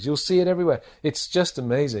beings. You'll see it everywhere. It's just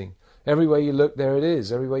amazing. Everywhere you look, there it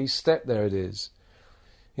is. Everywhere you step, there it is.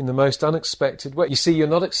 In the most unexpected way. You see, you're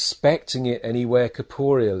not expecting it anywhere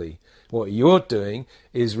corporeally. What you're doing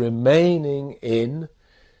is remaining in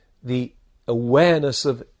the awareness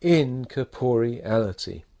of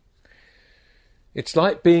incorporeality. It's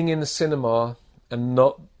like being in the cinema and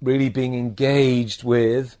not really being engaged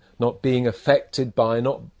with, not being affected by,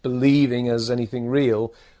 not believing as anything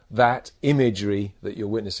real, that imagery that you're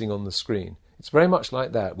witnessing on the screen. It's very much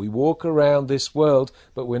like that. We walk around this world,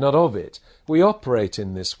 but we're not of it. We operate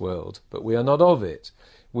in this world, but we are not of it.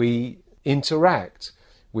 We interact,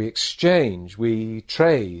 we exchange, we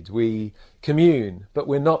trade, we commune, but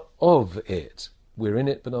we're not of it. We're in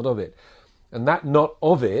it, but not of it. And that not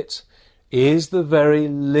of it is the very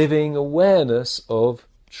living awareness of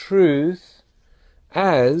truth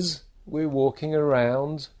as we're walking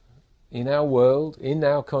around in our world, in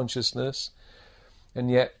our consciousness,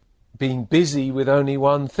 and yet being busy with only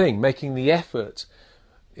one thing, making the effort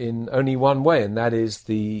in only one way, and that is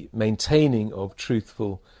the maintaining of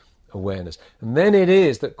truthful awareness. And then it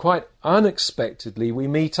is that quite unexpectedly we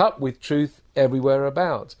meet up with truth everywhere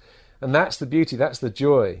about. And that's the beauty, that's the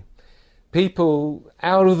joy. People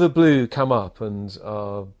out of the blue come up and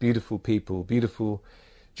are beautiful people, beautiful,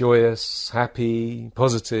 joyous, happy,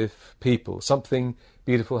 positive people. Something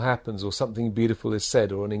beautiful happens, or something beautiful is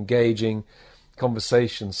said, or an engaging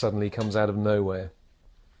conversation suddenly comes out of nowhere.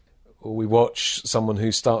 Or we watch someone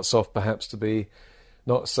who starts off perhaps to be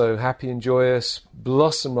not so happy and joyous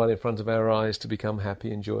blossom right in front of our eyes to become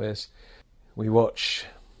happy and joyous. We watch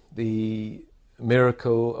the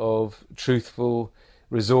miracle of truthful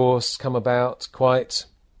resource come about quite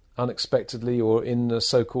unexpectedly or in a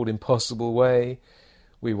so-called impossible way.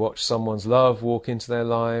 We watch someone's love walk into their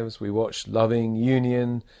lives. We watch loving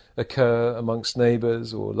union occur amongst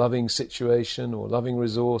neighbours, or loving situation, or loving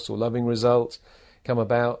resource, or loving result come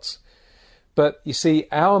about. But you see,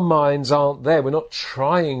 our minds aren't there. We're not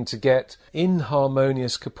trying to get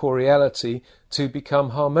inharmonious corporeality to become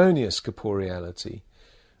harmonious corporeality,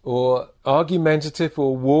 or argumentative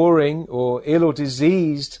or warring or ill or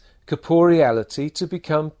diseased corporeality to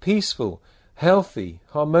become peaceful, healthy,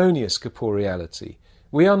 harmonious corporeality.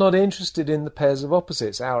 We are not interested in the pairs of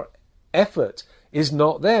opposites. Our effort is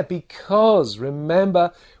not there because,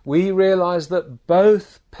 remember, we realize that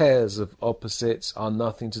both pairs of opposites are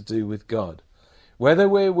nothing to do with God. Whether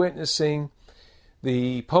we're witnessing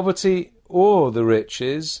the poverty or the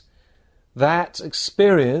riches, that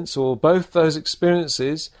experience, or both those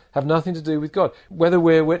experiences, have nothing to do with God. Whether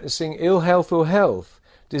we're witnessing ill health or health,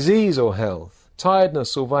 disease or health,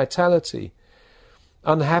 tiredness or vitality,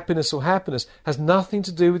 unhappiness or happiness, has nothing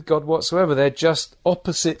to do with God whatsoever. They're just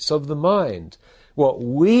opposites of the mind. What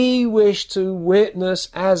we wish to witness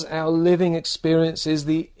as our living experience is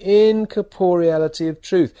the incorporeality of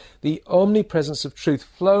truth, the omnipresence of truth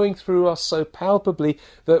flowing through us so palpably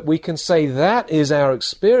that we can say that is our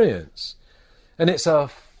experience. And it's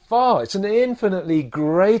an infinitely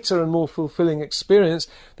greater and more fulfilling experience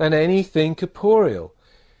than anything corporeal.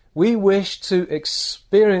 We wish to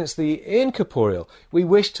experience the incorporeal. We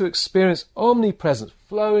wish to experience omnipresence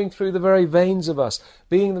flowing through the very veins of us,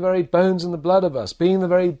 being the very bones and the blood of us, being the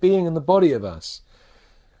very being and the body of us.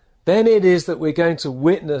 Then it is that we're going to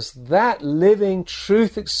witness that living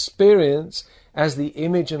truth experience as the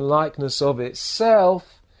image and likeness of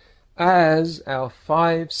itself, as our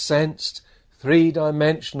five-sensed,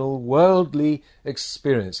 three-dimensional, worldly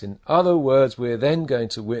experience. In other words, we're then going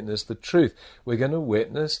to witness the truth. We're going to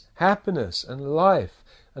witness happiness and life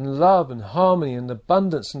and love and harmony and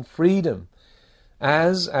abundance and freedom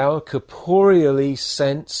as our corporeally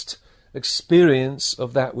sensed experience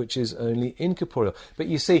of that which is only incorporeal. But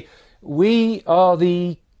you see, we are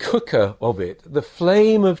the cooker of it. The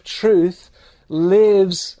flame of truth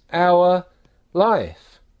lives our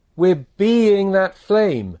life. We're being that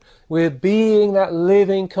flame. We're being that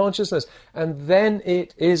living consciousness. And then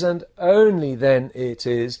it is, and only then it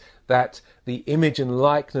is, that the image and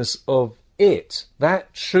likeness of it,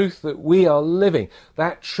 that truth that we are living,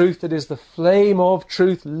 that truth that is the flame of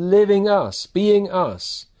truth living us, being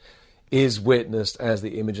us, is witnessed as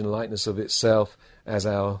the image and likeness of itself as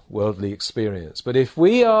our worldly experience. But if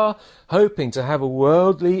we are hoping to have a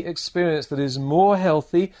worldly experience that is more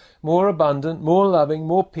healthy, more abundant, more loving,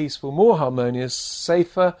 more peaceful, more harmonious,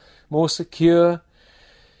 safer, more secure,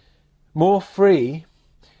 more free,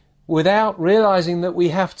 without realizing that we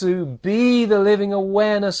have to be the living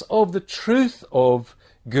awareness of the truth of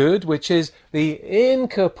good, which is the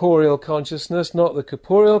incorporeal consciousness, not the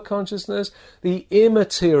corporeal consciousness, the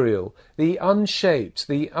immaterial, the unshaped,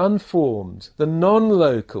 the unformed, the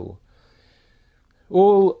non-local,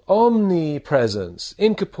 all omnipresence,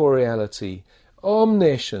 incorporeality,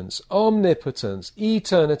 omniscience, omnipotence,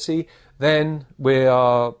 eternity, then we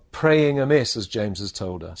are praying amiss, as James has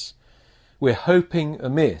told us. We're hoping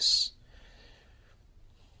amiss.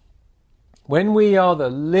 When we are the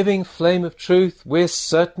living flame of truth, we're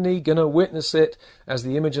certainly going to witness it as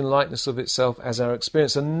the image and likeness of itself as our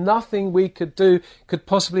experience. And nothing we could do could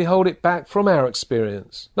possibly hold it back from our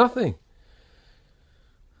experience. Nothing.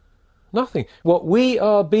 Nothing. What we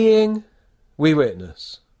are being, we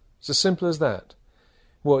witness. It's as simple as that.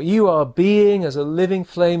 What you are being as a living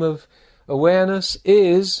flame of awareness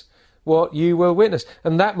is what you will witness.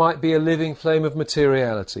 And that might be a living flame of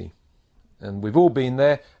materiality. And we've all been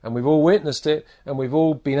there, and we've all witnessed it, and we've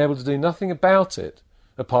all been able to do nothing about it,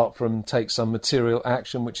 apart from take some material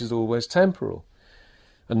action which is always temporal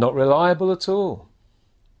and not reliable at all.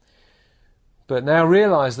 But now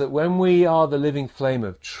realize that when we are the living flame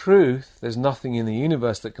of truth, there's nothing in the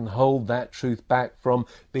universe that can hold that truth back from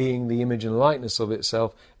being the image and likeness of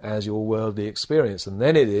itself as your worldly experience. And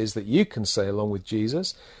then it is that you can say, along with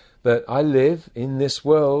Jesus, that I live in this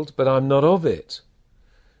world, but I'm not of it.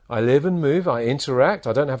 I live and move, I interact,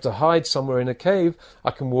 I don't have to hide somewhere in a cave.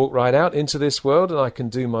 I can walk right out into this world and I can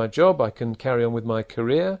do my job, I can carry on with my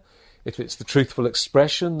career. If it's the truthful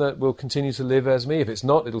expression that will continue to live as me, if it's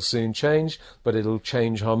not, it'll soon change, but it'll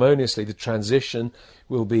change harmoniously. The transition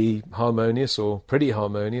will be harmonious or pretty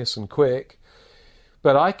harmonious and quick.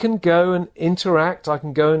 But I can go and interact, I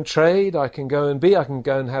can go and trade, I can go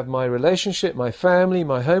and have my relationship, my family,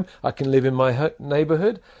 my home, I can live in my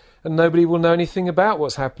neighbourhood, and nobody will know anything about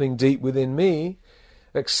what's happening deep within me,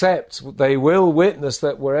 except they will witness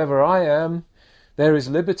that wherever I am, there is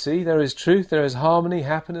liberty, there is truth, there is harmony,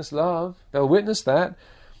 happiness, love. They'll witness that.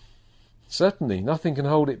 Certainly, nothing can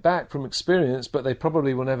hold it back from experience, but they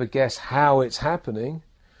probably will never guess how it's happening.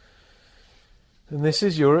 And this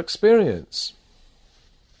is your experience.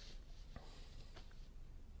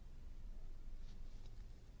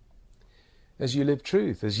 As you live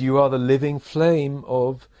truth, as you are the living flame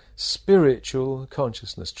of spiritual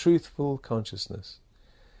consciousness, truthful consciousness.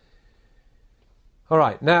 All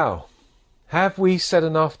right, now, have we said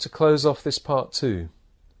enough to close off this part 2?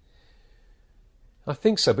 I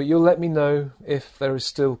think so, but you'll let me know if there is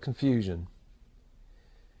still confusion.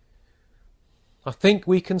 I think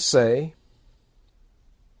we can say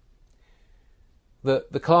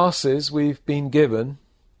that the classes we've been given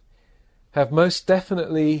have most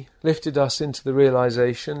definitely lifted us into the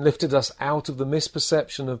realization, lifted us out of the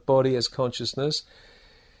misperception of body as consciousness.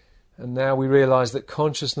 And now we realize that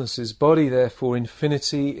consciousness is body, therefore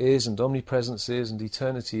infinity is, and omnipresence is, and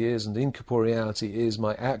eternity is, and incorporeality is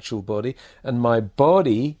my actual body. And my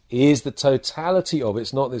body is the totality of it.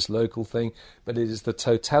 It's not this local thing, but it is the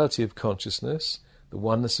totality of consciousness, the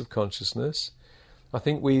oneness of consciousness. I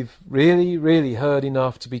think we've really, really heard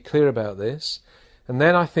enough to be clear about this. And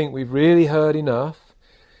then I think we've really heard enough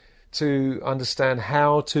to understand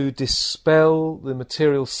how to dispel the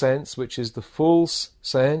material sense, which is the false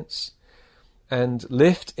sense, and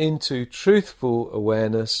lift into truthful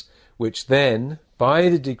awareness, which then, by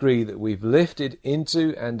the degree that we've lifted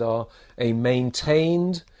into and are a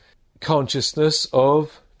maintained consciousness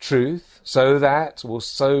of truth, so that, or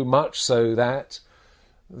so much so that,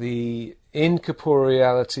 the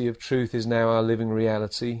incorporeality of truth is now our living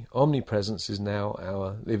reality. Omnipresence is now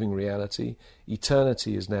our living reality.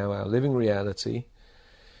 Eternity is now our living reality.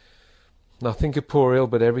 Nothing corporeal,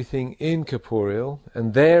 but everything incorporeal.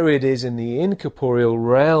 And there it is in the incorporeal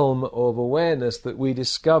realm of awareness that we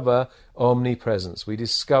discover omnipresence. We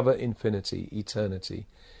discover infinity, eternity,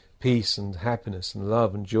 peace and happiness and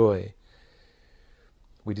love and joy.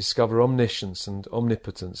 We discover omniscience and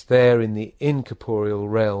omnipotence there in the incorporeal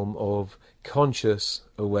realm of conscious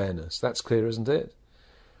awareness. That's clear, isn't it?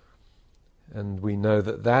 And we know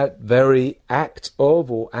that that very act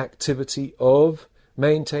of, or activity of,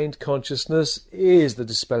 maintained consciousness is the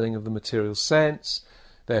dispelling of the material sense.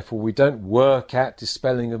 Therefore, we don't work at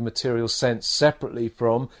dispelling of material sense separately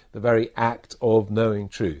from the very act of knowing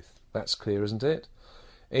truth. That's clear, isn't it?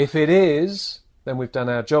 If it is, then we've done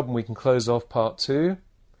our job and we can close off part 2.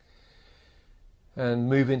 And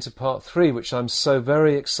move into part 3, which I'm so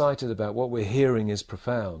very excited about. What we're hearing is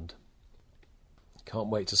profound. Can't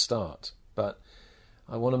wait to start. But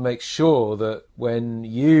I want to make sure that when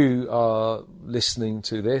you are listening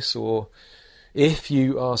to this, or if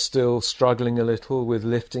you are still struggling a little with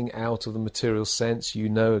lifting out of the material sense, you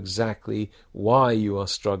know exactly why you are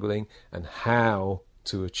struggling and how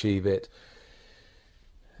to achieve it.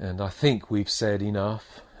 And I think we've said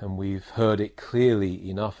enough, and we've heard it clearly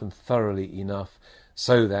enough and thoroughly enough,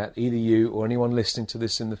 so that either you or anyone listening to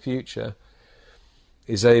this in the future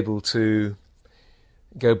is able to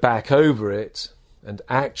go back over it, and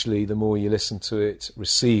actually, the more you listen to it,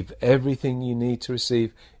 receive everything you need to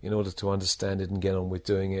receive in order to understand it and get on with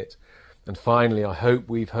doing it. And finally, I hope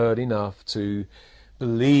we've heard enough to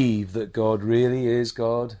believe that God really is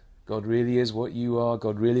God. God really is what you are.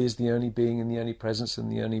 God really is the only being and the only presence and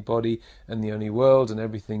the only body and the only world and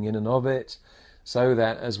everything in and of it. So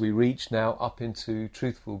that as we reach now up into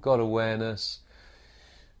truthful God awareness,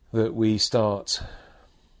 that we start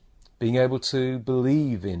being able to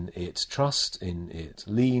believe in it, trust in it,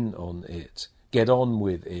 lean on it, get on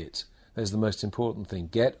with it. That's the most important thing.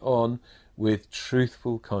 Get on with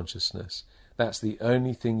truthful consciousness. That's the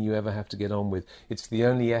only thing you ever have to get on with. It's the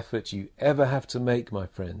only effort you ever have to make, my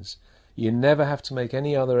friends. You never have to make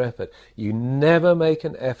any other effort. You never make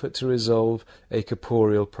an effort to resolve a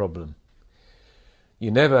corporeal problem.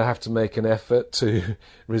 You never have to make an effort to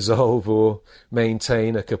resolve or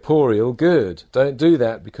maintain a corporeal good. Don't do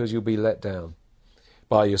that, because you'll be let down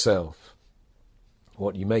by yourself.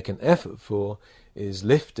 What you make an effort for is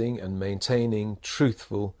lifting and maintaining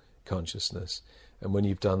truthful consciousness. And when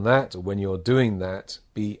you've done that, or when you're doing that,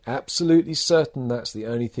 be absolutely certain that's the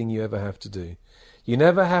only thing you ever have to do. You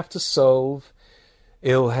never have to solve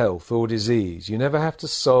ill health or disease. You never have to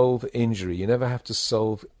solve injury. You never have to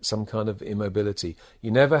solve some kind of immobility.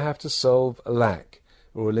 You never have to solve a lack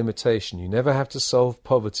or a limitation. You never have to solve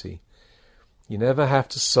poverty. You never have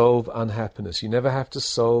to solve unhappiness. You never have to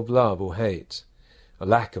solve love or hate. A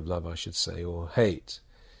lack of love, I should say, or hate,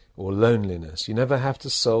 or loneliness. You never have to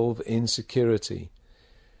solve insecurity,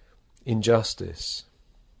 injustice.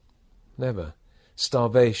 Never.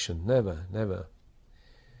 Starvation. Never, never.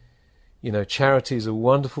 You know, charities are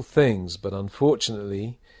wonderful things, but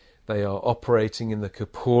unfortunately they are operating in the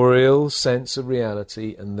corporeal sense of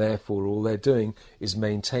reality, and therefore all they're doing is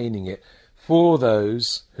maintaining it for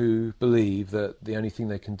those who believe that the only thing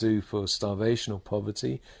they can do for starvation or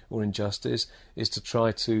poverty or injustice is to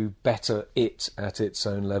try to better it at its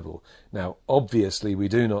own level. Now, obviously, we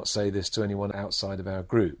do not say this to anyone outside of our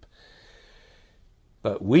group,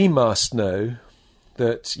 but we must know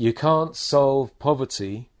that you can't solve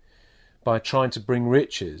poverty by trying to bring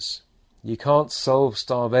riches. You can't solve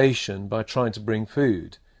starvation by trying to bring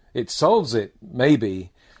food. It solves it,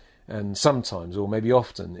 maybe, and sometimes, or maybe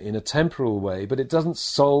often, in a temporal way, but it doesn't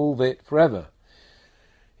solve it forever.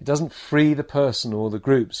 It doesn't free the person or the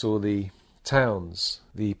groups or the towns,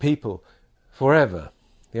 the people, forever.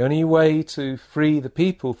 The only way to free the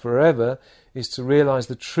people forever is to realize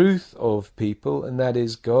the truth of people, and that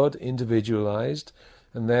is God individualized,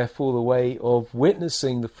 and therefore the way of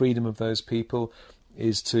witnessing the freedom of those people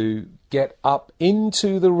is to get up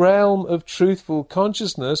into the realm of truthful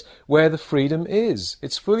consciousness where the freedom is.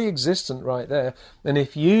 It's fully existent right there. And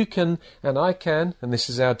if you can, and I can, and this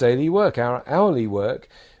is our daily work, our hourly work,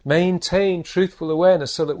 maintain truthful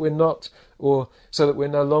awareness so that we're not, or so that we're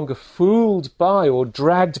no longer fooled by or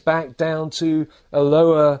dragged back down to a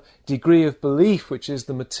lower degree of belief, which is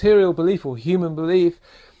the material belief or human belief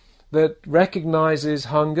that recognizes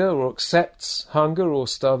hunger or accepts hunger or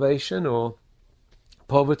starvation or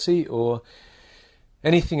poverty or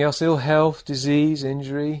anything else, ill health, disease,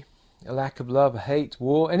 injury, a lack of love, hate,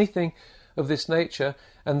 war, anything of this nature,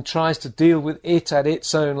 and tries to deal with it at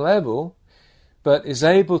its own level, but is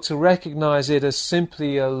able to recognize it as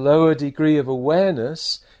simply a lower degree of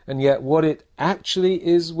awareness, and yet what it actually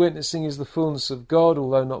is witnessing is the fullness of God,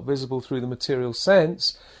 although not visible through the material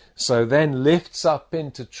sense. So then lifts up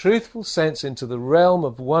into truthful sense, into the realm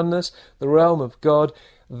of oneness, the realm of God.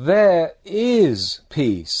 There is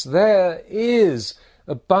peace, there is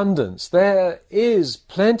abundance, there is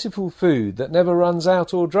plentiful food that never runs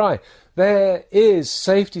out or dry, there is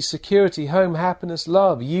safety, security, home, happiness,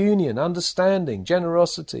 love, union, understanding,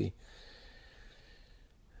 generosity.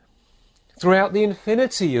 Throughout the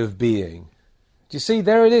infinity of being. Do you see?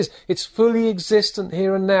 There it is. It's fully existent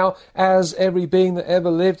here and now as every being that ever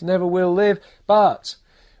lived and ever will live, but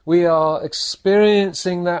we are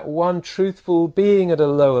experiencing that one truthful being at a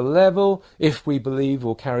lower level if we believe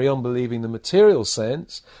or carry on believing the material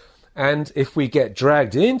sense. And if we get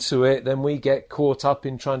dragged into it, then we get caught up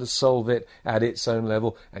in trying to solve it at its own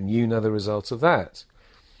level. And you know the result of that.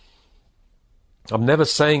 I'm never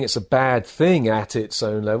saying it's a bad thing at its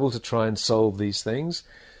own level to try and solve these things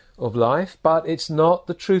of life, but it's not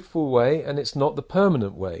the truthful way and it's not the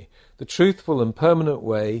permanent way. The truthful and permanent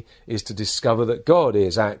way is to discover that God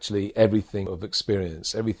is actually everything of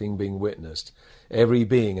experience, everything being witnessed, every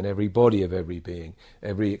being and every body of every being,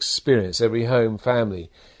 every experience, every home, family,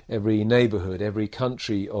 every neighborhood, every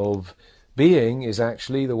country of being is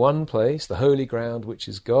actually the one place, the holy ground, which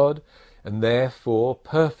is God, and therefore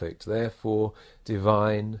perfect, therefore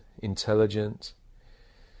divine, intelligent,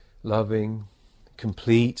 loving,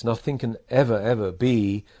 complete. Nothing can ever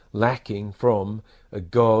be lacking from a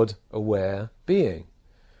God-aware being.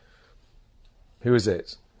 Who is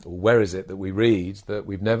it, or where is it that we read that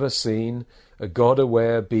we've never seen a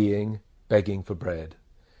God-aware being begging for bread?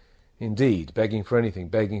 Indeed, begging for anything,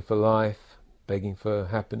 begging for life, begging for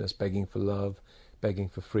happiness, begging for love, begging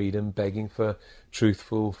for freedom, begging for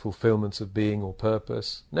truthful fulfillment of being or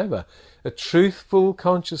purpose. Never. A truthful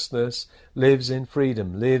consciousness lives in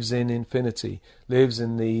freedom, lives in infinity, lives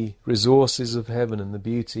in the resources of heaven and the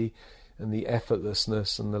beauty and the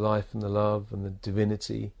effortlessness and the life and the love and the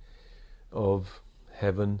divinity of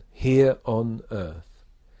heaven here on earth.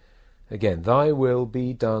 Again, thy will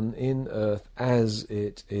be done in earth as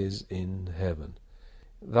it is in heaven.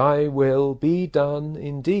 Thy will be done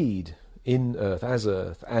indeed in earth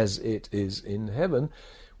as it is in heaven,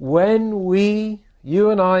 when we,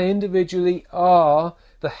 you and I individually, are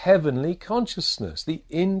the heavenly consciousness, the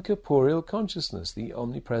incorporeal consciousness, the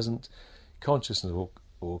omnipresent consciousness, or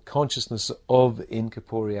or consciousness of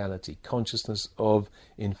incorporeality, consciousness of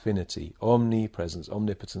infinity, omnipresence,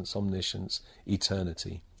 omnipotence, omniscience,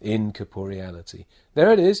 eternity, incorporeality.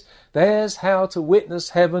 There it is. There's how to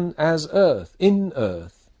witness heaven as earth, in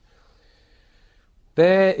earth.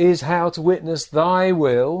 There is how to witness thy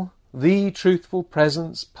will, the truthful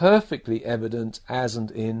presence, perfectly evident as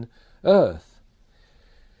and in earth.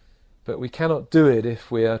 But we cannot do it if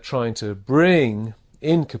we are trying to bring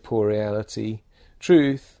incorporeality,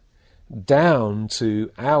 truth, down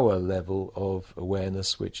to our level of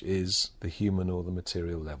awareness, which is the human or the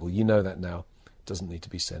material level. You know that now. It doesn't need to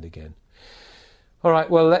be said again. All right,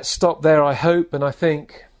 well, let's stop there, I hope, and I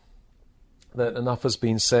think that enough has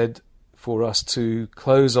been said for us to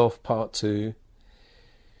close off part 2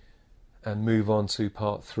 and move on to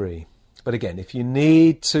part 3. But again, if you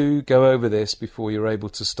need to go over this before you're able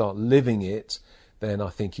to start living it, then I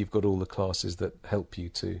think you've got all the classes that help you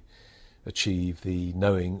to achieve the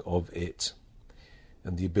knowing of it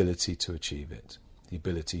and the ability to achieve it, the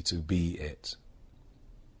ability to be it.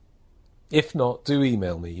 If not, do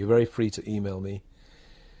email me. You're very free to email me,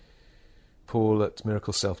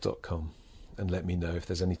 paul@miracleself.com, and let me know if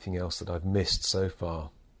there's anything else that I've missed so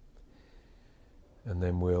far. And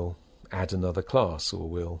then we'll add another class, or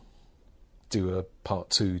we'll do a part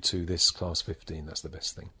 2 to this class 15. That's the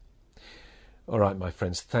best thing. All right, my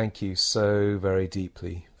friends, thank you so very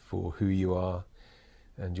deeply for who you are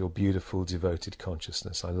and your beautiful, devoted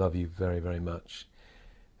consciousness. I love you very, very much,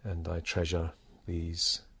 and I treasure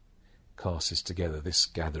these classes together, this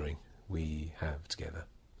gathering we have together.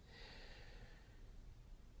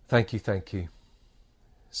 Thank you, thank you.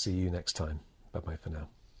 See you next time. Bye-bye for now.